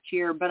exact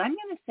year, but I'm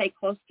going to say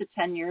close to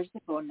 10 years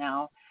ago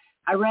now,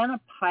 I ran a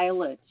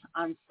pilot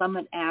on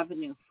Summit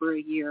Avenue for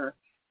a year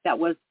that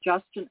was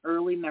just an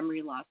early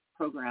memory loss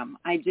program.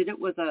 I did it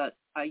with a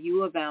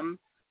U of M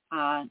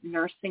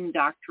nursing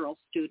doctoral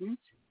student,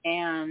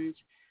 and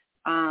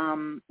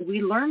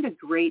we learned a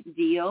great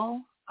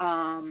deal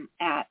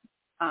at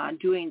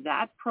doing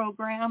that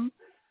program.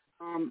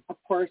 Of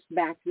course,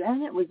 back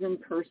then it was in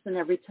person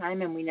every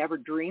time, and we never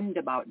dreamed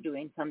about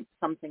doing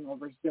something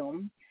over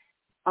Zoom.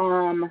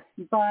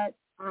 But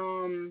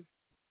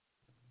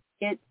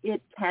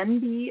it can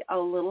be a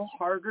little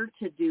harder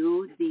to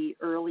do the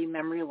early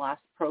memory loss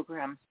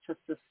programs to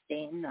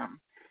sustain them.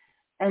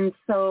 And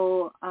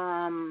so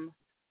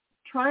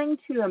trying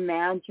to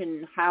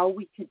imagine how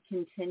we could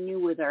continue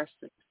with our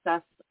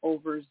success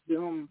over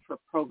Zoom for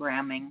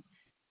programming,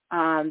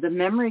 the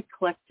Memory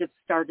Collective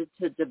started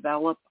to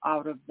develop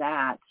out of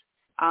that.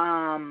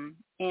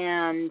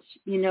 And,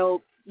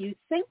 you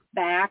think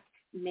back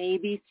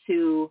maybe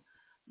to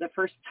the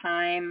first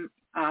time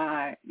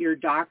your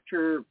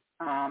doctor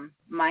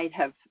might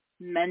have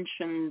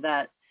mentioned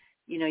that,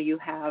 you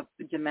have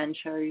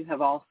dementia, or you have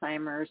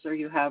Alzheimer's, or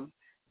you have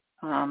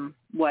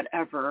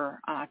whatever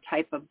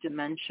type of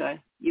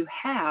dementia you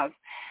have.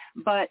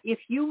 But if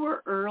you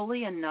were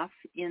early enough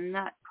in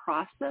that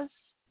process,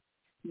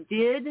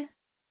 did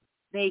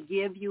they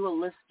give you a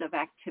list of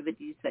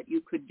activities that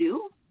you could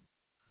do?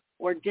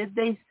 Or did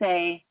they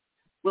say,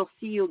 we'll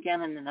see you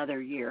again in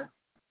another year?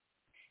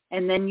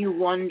 And then you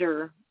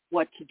wonder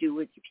what to do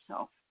with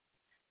yourself.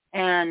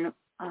 And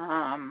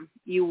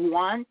you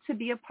want to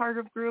be a part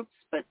of groups,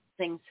 but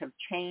things have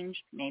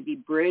changed. Maybe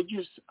bridge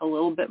is a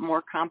little bit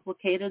more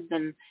complicated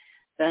than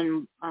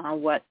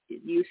what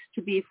it used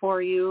to be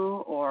for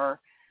you, or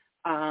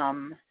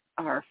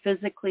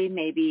physically,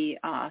 maybe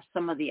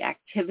some of the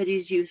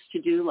activities you used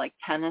to do, like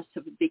tennis,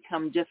 have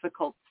become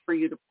difficult for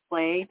you to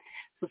play.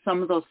 So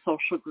some of those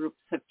social groups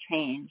have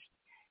changed.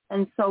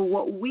 And so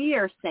what we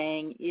are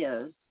saying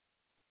is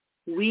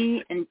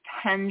we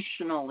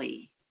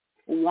intentionally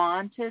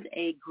wanted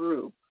a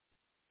group.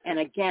 And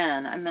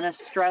again, I'm going to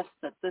stress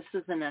that this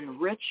is an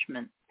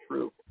enrichment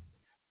group.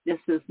 This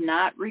is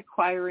not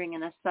requiring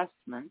an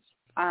assessment.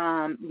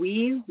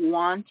 We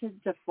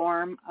wanted to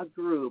form a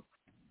group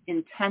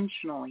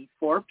intentionally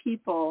for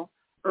people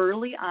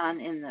early on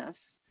in this,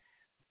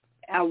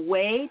 a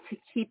way to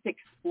keep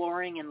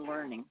exploring and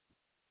learning.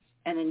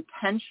 An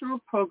intentional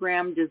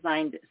program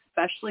designed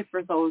especially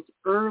for those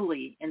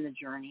early in the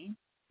journey.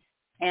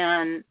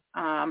 And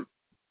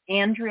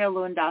Andrea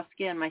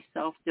Lewandowski and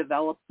myself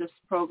developed this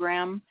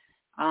program.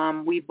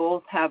 We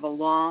both have a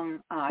long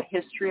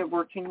history of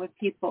working with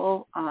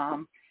people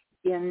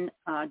in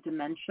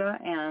dementia,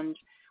 and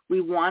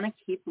we want to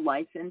keep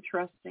life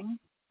interesting.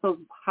 So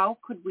how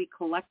could we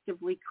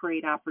collectively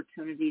create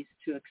opportunities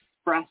to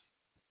express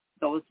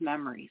those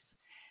memories?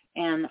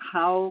 And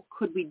how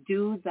could we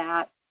do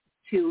that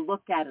to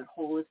look at it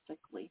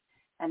holistically?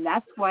 And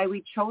that's why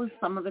we chose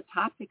some of the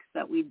topics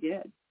that we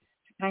did,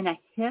 to kind of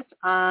hit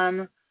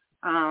on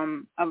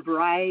a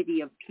variety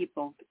of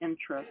people's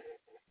interests.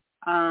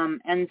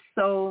 And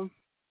so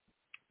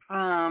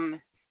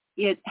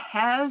it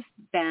has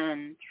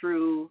been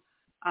through,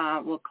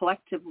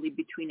 collectively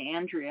between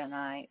Andrea and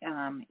I,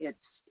 it's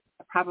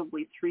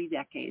probably 3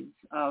 decades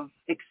of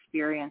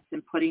experience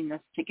in putting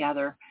this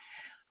together.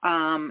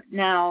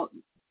 Now,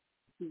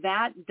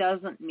 that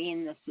doesn't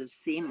mean this is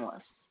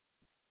seamless,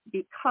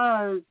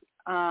 because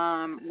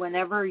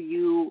whenever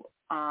you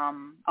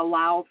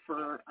allow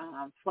for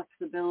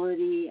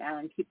flexibility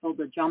and people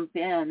to jump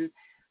in,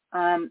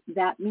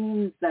 that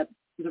means that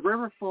the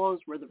river flows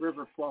where the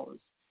river flows.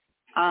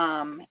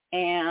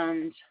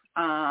 And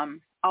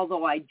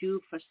although I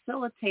do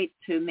facilitate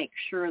to make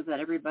sure that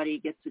everybody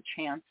gets a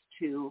chance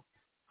to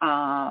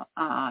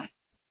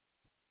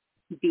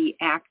be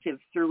active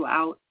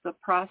throughout the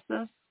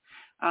process,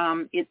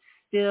 it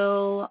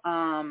still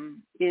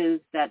is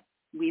that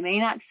we may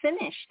not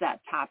finish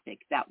that topic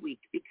that week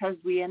because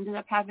we ended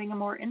up having a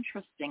more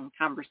interesting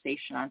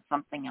conversation on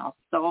something else.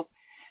 So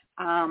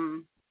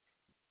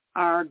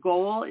our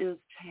goal is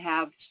to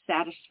have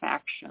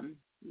satisfaction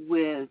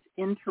with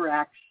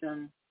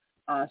interaction,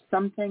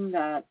 something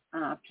that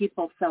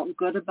people felt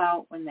good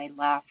about when they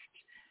left,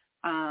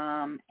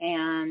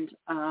 and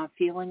a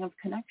feeling of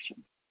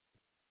connection.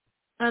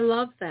 I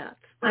love that.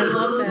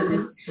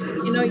 And,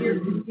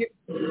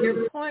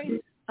 your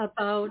point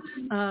about,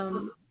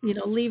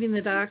 leaving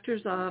the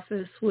doctor's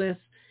office with,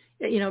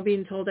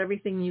 being told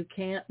everything you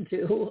can't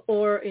do,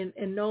 or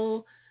in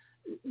no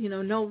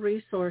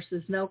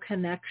resources, no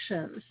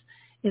connections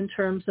in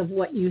terms of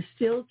what you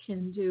still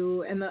can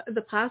do and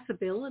the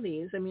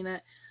possibilities. I mean,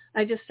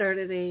 I just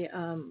started a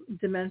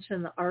Dementia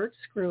in the Arts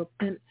group,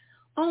 and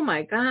oh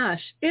my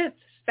gosh, it's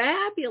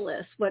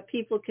fabulous what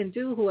people can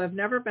do who have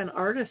never been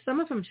artists. Some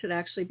of them should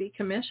actually be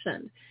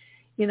commissioned,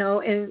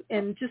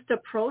 and just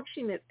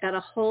approaching it at a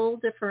whole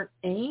different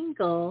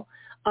angle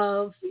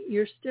of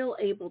you're still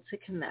able to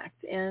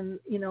connect. And,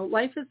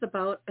 life is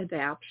about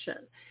adaptation.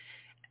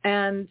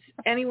 And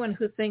anyone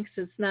who thinks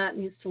it's not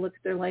needs to look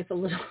at their life a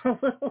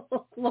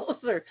little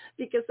closer,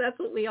 because that's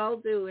what we all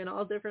do in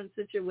all different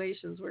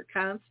situations. We're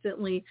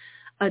constantly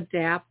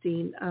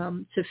adapting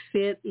to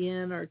fit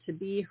in or to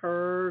be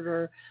heard,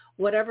 or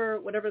whatever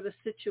the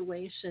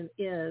situation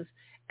is.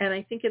 And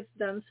I think it's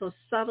done so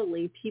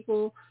subtly,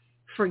 people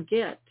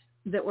forget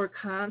that we're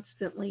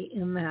constantly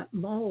in that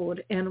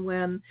mode. And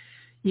when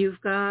you've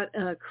got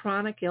a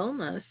chronic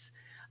illness,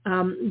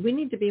 we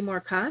need to be more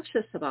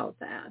conscious about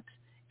that.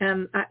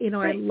 And Right.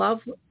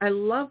 I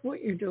love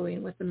what you're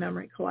doing with the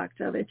Memory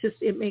Collective.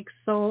 It makes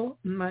so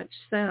much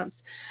sense.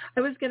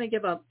 I was going to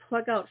give a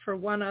plug out for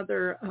one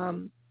other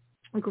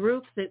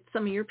group that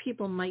some of your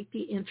people might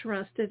be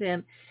interested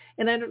in.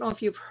 And I don't know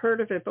if you've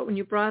heard of it, but when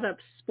you brought up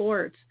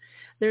sports,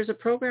 there's a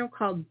program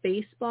called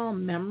Baseball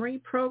Memory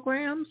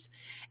Programs.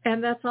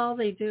 And that's all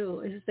they do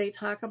is they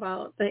talk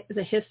about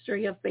the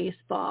history of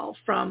baseball,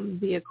 from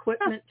the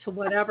equipment to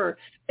whatever.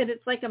 And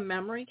it's like a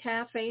memory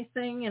cafe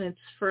thing, and it's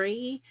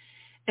free.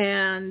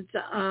 And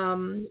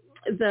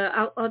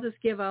I'll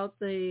just give out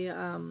the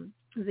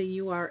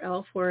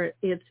URL for it.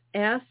 It's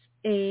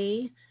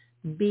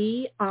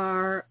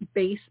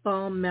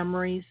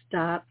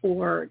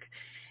SABRBaseballmemories.org.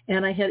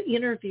 And I had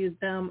interviewed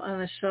them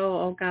on a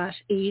show,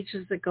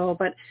 ages ago.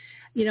 But,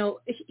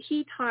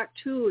 he talked,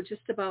 too,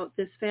 just about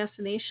this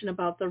fascination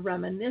about the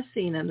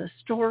reminiscing and the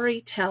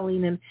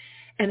storytelling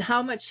and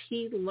how much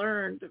he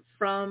learned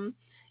from,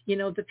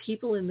 the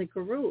people in the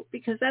group,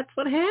 because that's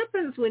what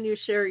happens when you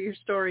share your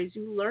stories.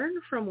 You learn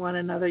from one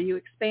another. You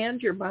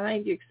expand your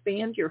mind. You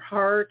expand your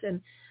heart. And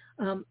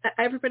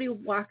everybody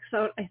walks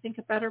out, I think,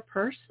 a better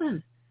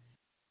person.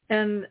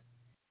 And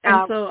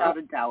so, without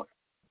a doubt.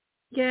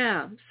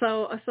 Yeah.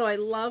 So I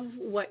love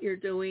what you're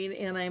doing,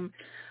 and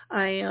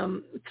I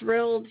am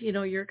thrilled.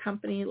 Your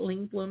company,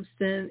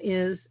 Lyngblomsten,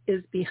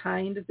 is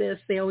behind this.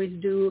 They always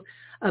do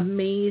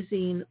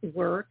amazing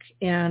work,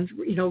 and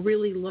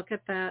really look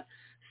at that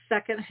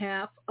second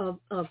half of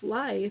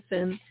life,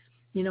 and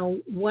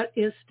what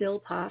is still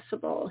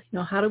possible.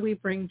 How do we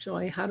bring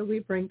joy? How do we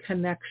bring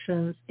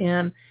connections?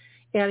 And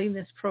adding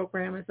this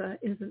program is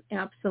an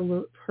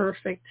absolute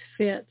perfect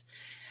fit.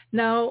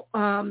 Now,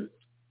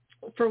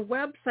 for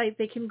website,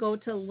 they can go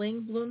to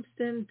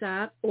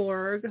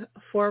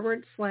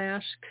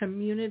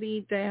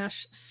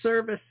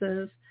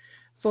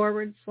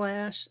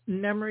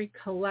lyngblomsten.org/community-services/Memory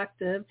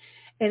Collective.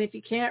 And if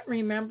you can't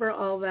remember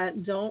all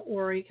that, don't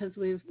worry, because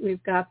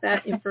we've got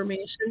that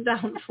information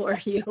down for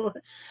you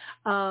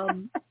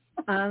on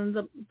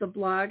the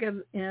blog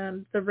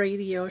and the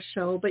radio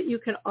show. But you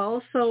can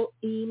also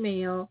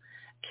email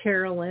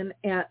Carolyn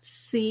at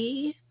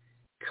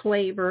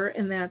Klaver,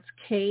 and that's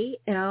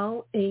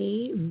KLAVER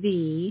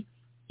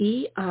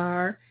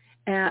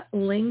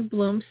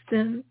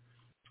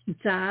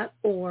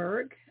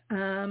 @lyngblomsten.org.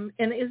 And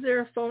is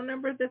there a phone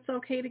number that's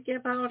okay to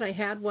give out? I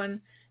had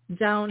one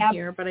down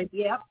here, but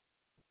Yep.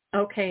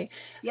 Okay.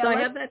 Yeah, so I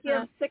have that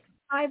down.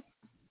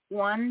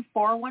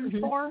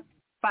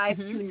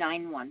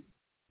 651-414-5291.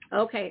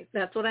 Okay,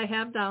 that's what I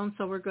have down,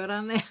 so we're good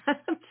on that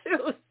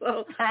too.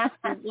 So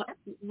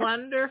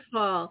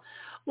wonderful.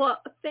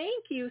 Well,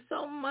 thank you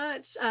so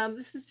much.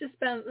 This has just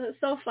been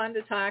so fun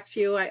to talk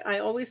to you. I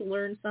always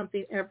learn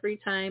something every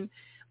time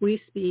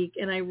we speak,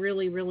 and I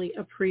really, really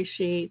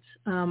appreciate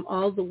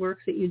all the work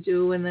that you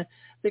do, and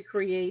the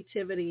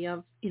creativity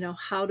of,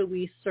 how do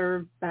we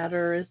serve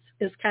better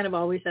is kind of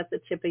always at the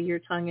tip of your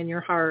tongue and your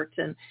heart,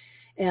 and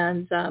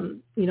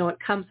it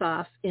comes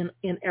off in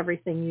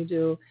everything you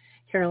do,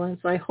 Carolyn.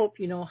 So I hope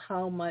you know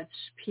how much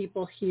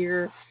people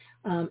here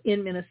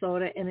in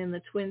Minnesota and in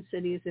the Twin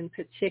Cities in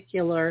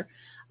particular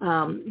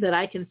that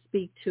I can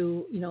speak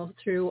to,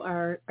 through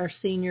our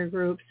senior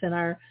groups and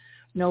our,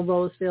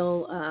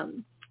 Roseville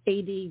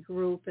AD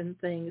group and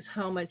things,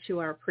 how much you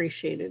are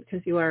appreciated,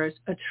 because you are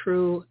a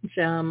true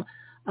gem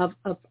of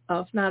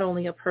not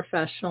only a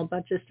professional,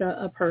 but just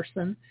a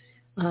person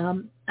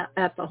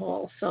at the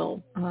whole.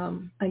 So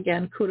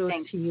again, kudos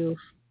to you.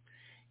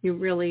 You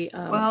really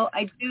well,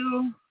 I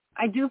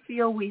do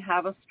feel we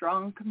have a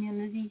strong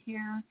community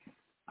here.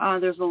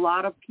 There's a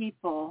lot of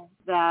people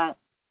that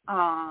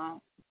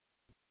have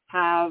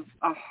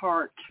a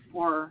heart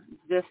for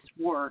this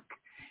work.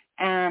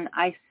 And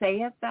I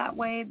say it that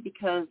way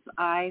because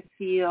I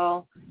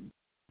feel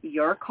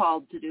you're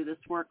called to do this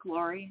work,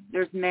 Lori.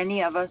 There's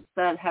many of us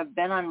that have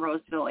been on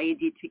Roseville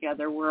AD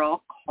together. We're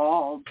all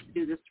called to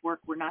do this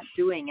work. We're not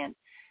doing it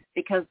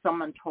because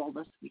someone told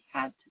us we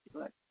had to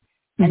do it.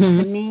 And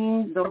to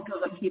me, those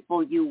are the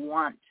people you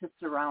want to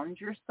surround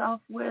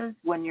yourself with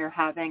when you're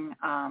having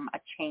a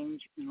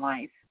change in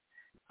life,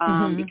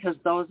 because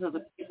those are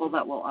the people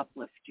that will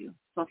uplift you.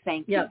 So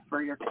thank you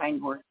for your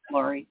kind words,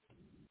 Lori.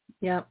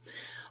 Yeah.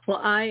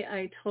 Well,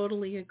 I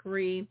totally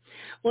agree.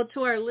 Well,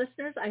 to our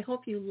listeners, I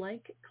hope you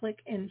like,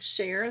 click, and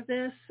share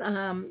this.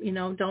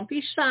 Don't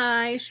be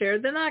shy. Share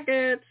the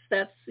nuggets.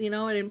 That's,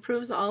 it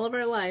improves all of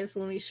our lives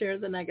when we share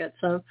the nuggets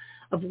of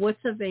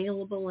what's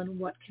available and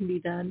what can be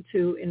done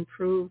to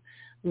improve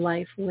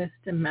life with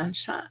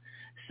dementia.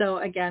 So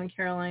again,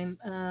 Carolyn,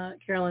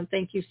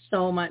 thank you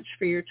so much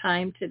for your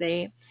time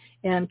today,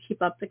 and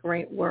keep up the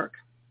great work.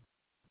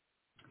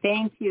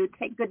 Thank you.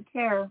 Take good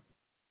care.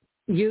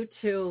 You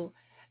too.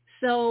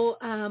 So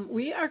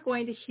we are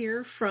going to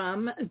hear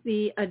from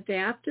the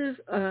Adaptive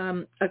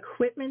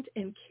Equipment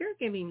and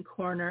Caregiving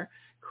Corner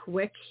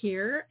quick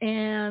here,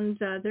 and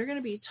they're going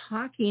to be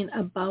talking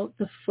about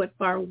the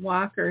footbar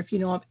walker. If you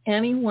know of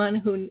anyone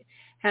who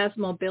has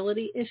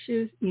mobility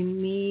issues, you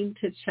need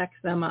to check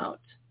them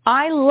out.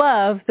 I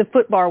love the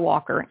footbar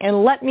walker,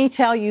 and let me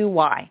tell you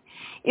why.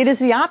 It is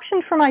the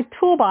option for my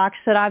toolbox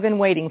that I've been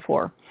waiting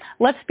for.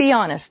 Let's be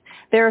honest.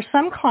 There are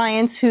some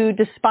clients who,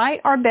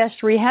 despite our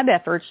best rehab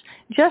efforts,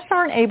 just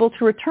aren't able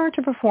to return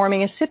to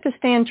performing a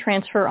sit-to-stand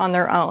transfer on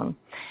their own.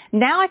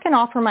 Now I can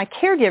offer my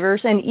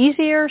caregivers an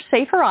easier,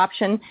 safer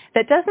option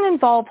that doesn't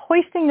involve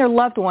hoisting their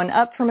loved one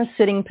up from a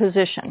sitting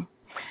position.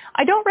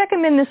 I don't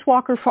recommend this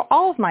walker for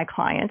all of my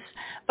clients,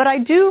 but I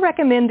do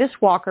recommend this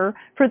walker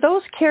for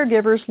those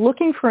caregivers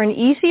looking for an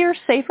easier,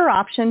 safer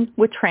option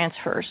with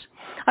transfers.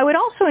 I would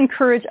also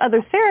encourage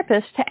other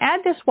therapists to add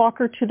this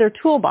walker to their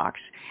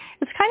toolbox.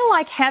 It's kind of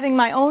like having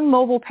my own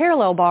mobile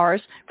parallel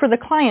bars for the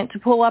client to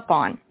pull up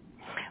on.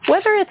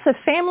 Whether it's a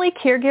family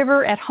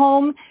caregiver at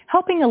home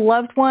helping a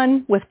loved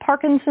one with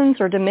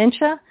Parkinson's or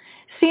dementia,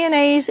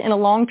 CNAs in a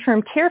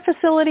long-term care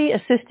facility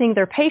assisting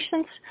their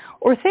patients,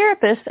 or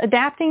therapists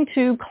adapting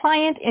to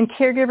client and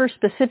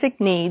caregiver-specific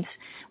needs,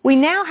 we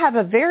now have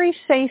a very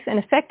safe and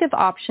effective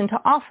option to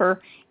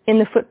offer in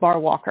the footbar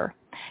walker.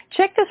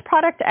 Check this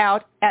product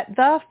out at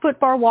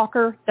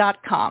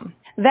thefootbarwalker.com.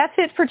 That's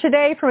it for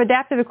today from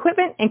Adaptive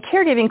Equipment and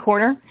Caregiving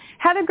Corner.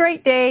 Have a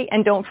great day,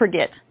 and don't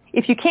forget,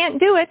 if you can't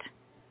do it,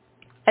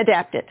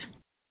 adapt it.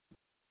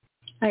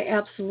 I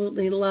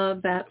absolutely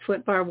love that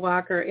footbar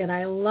walker, and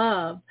I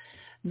love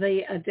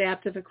the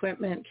Adaptive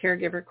Equipment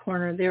Caregiver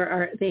Corner.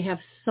 They have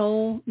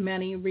so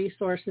many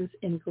resources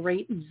and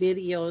great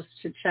videos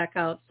to check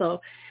out. So,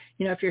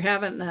 if you're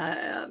having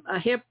a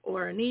hip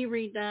or a knee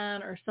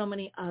redone or so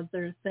many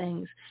other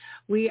things,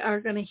 we are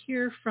going to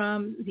hear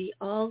from the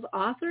all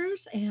authors,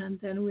 and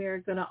then we are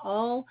going to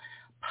all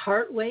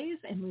part ways,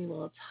 and we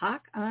will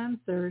talk on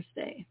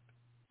Thursday.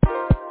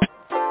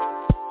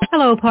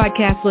 Hello,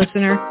 podcast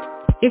listener.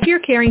 If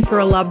you're caring for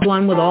a loved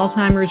one with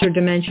Alzheimer's or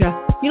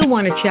dementia, you'll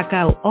want to check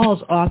out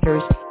All's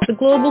Authors, the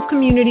global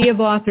community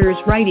of authors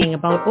writing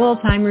about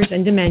Alzheimer's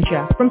and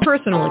dementia from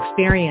personal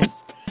experience.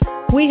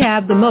 We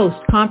have the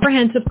most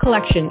comprehensive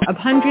collection of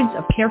hundreds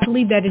of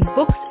carefully vetted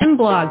books and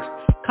blogs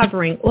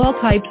covering all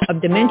types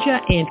of dementia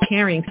and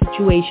caring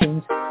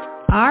situations.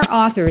 Our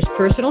authors'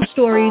 personal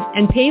stories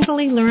and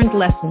painfully learned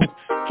lessons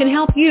can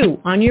help you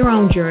on your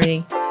own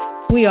journey.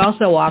 We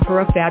also offer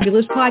a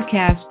fabulous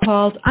podcast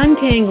called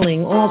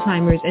Untangling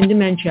Alzheimer's and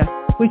Dementia,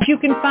 which you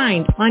can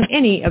find on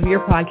any of your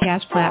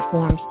podcast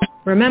platforms.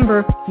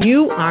 Remember,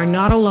 you are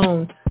not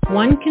alone.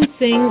 One can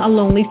sing a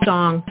lonely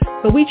song,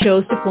 but we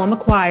chose to form a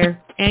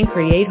choir and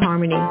create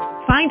harmony.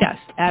 Find us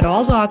at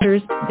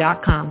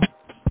allsauthors.com.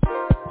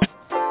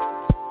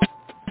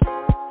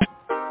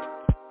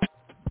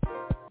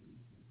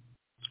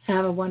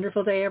 Have a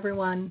wonderful day,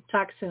 everyone.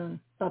 Talk soon.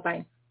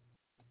 Bye-bye.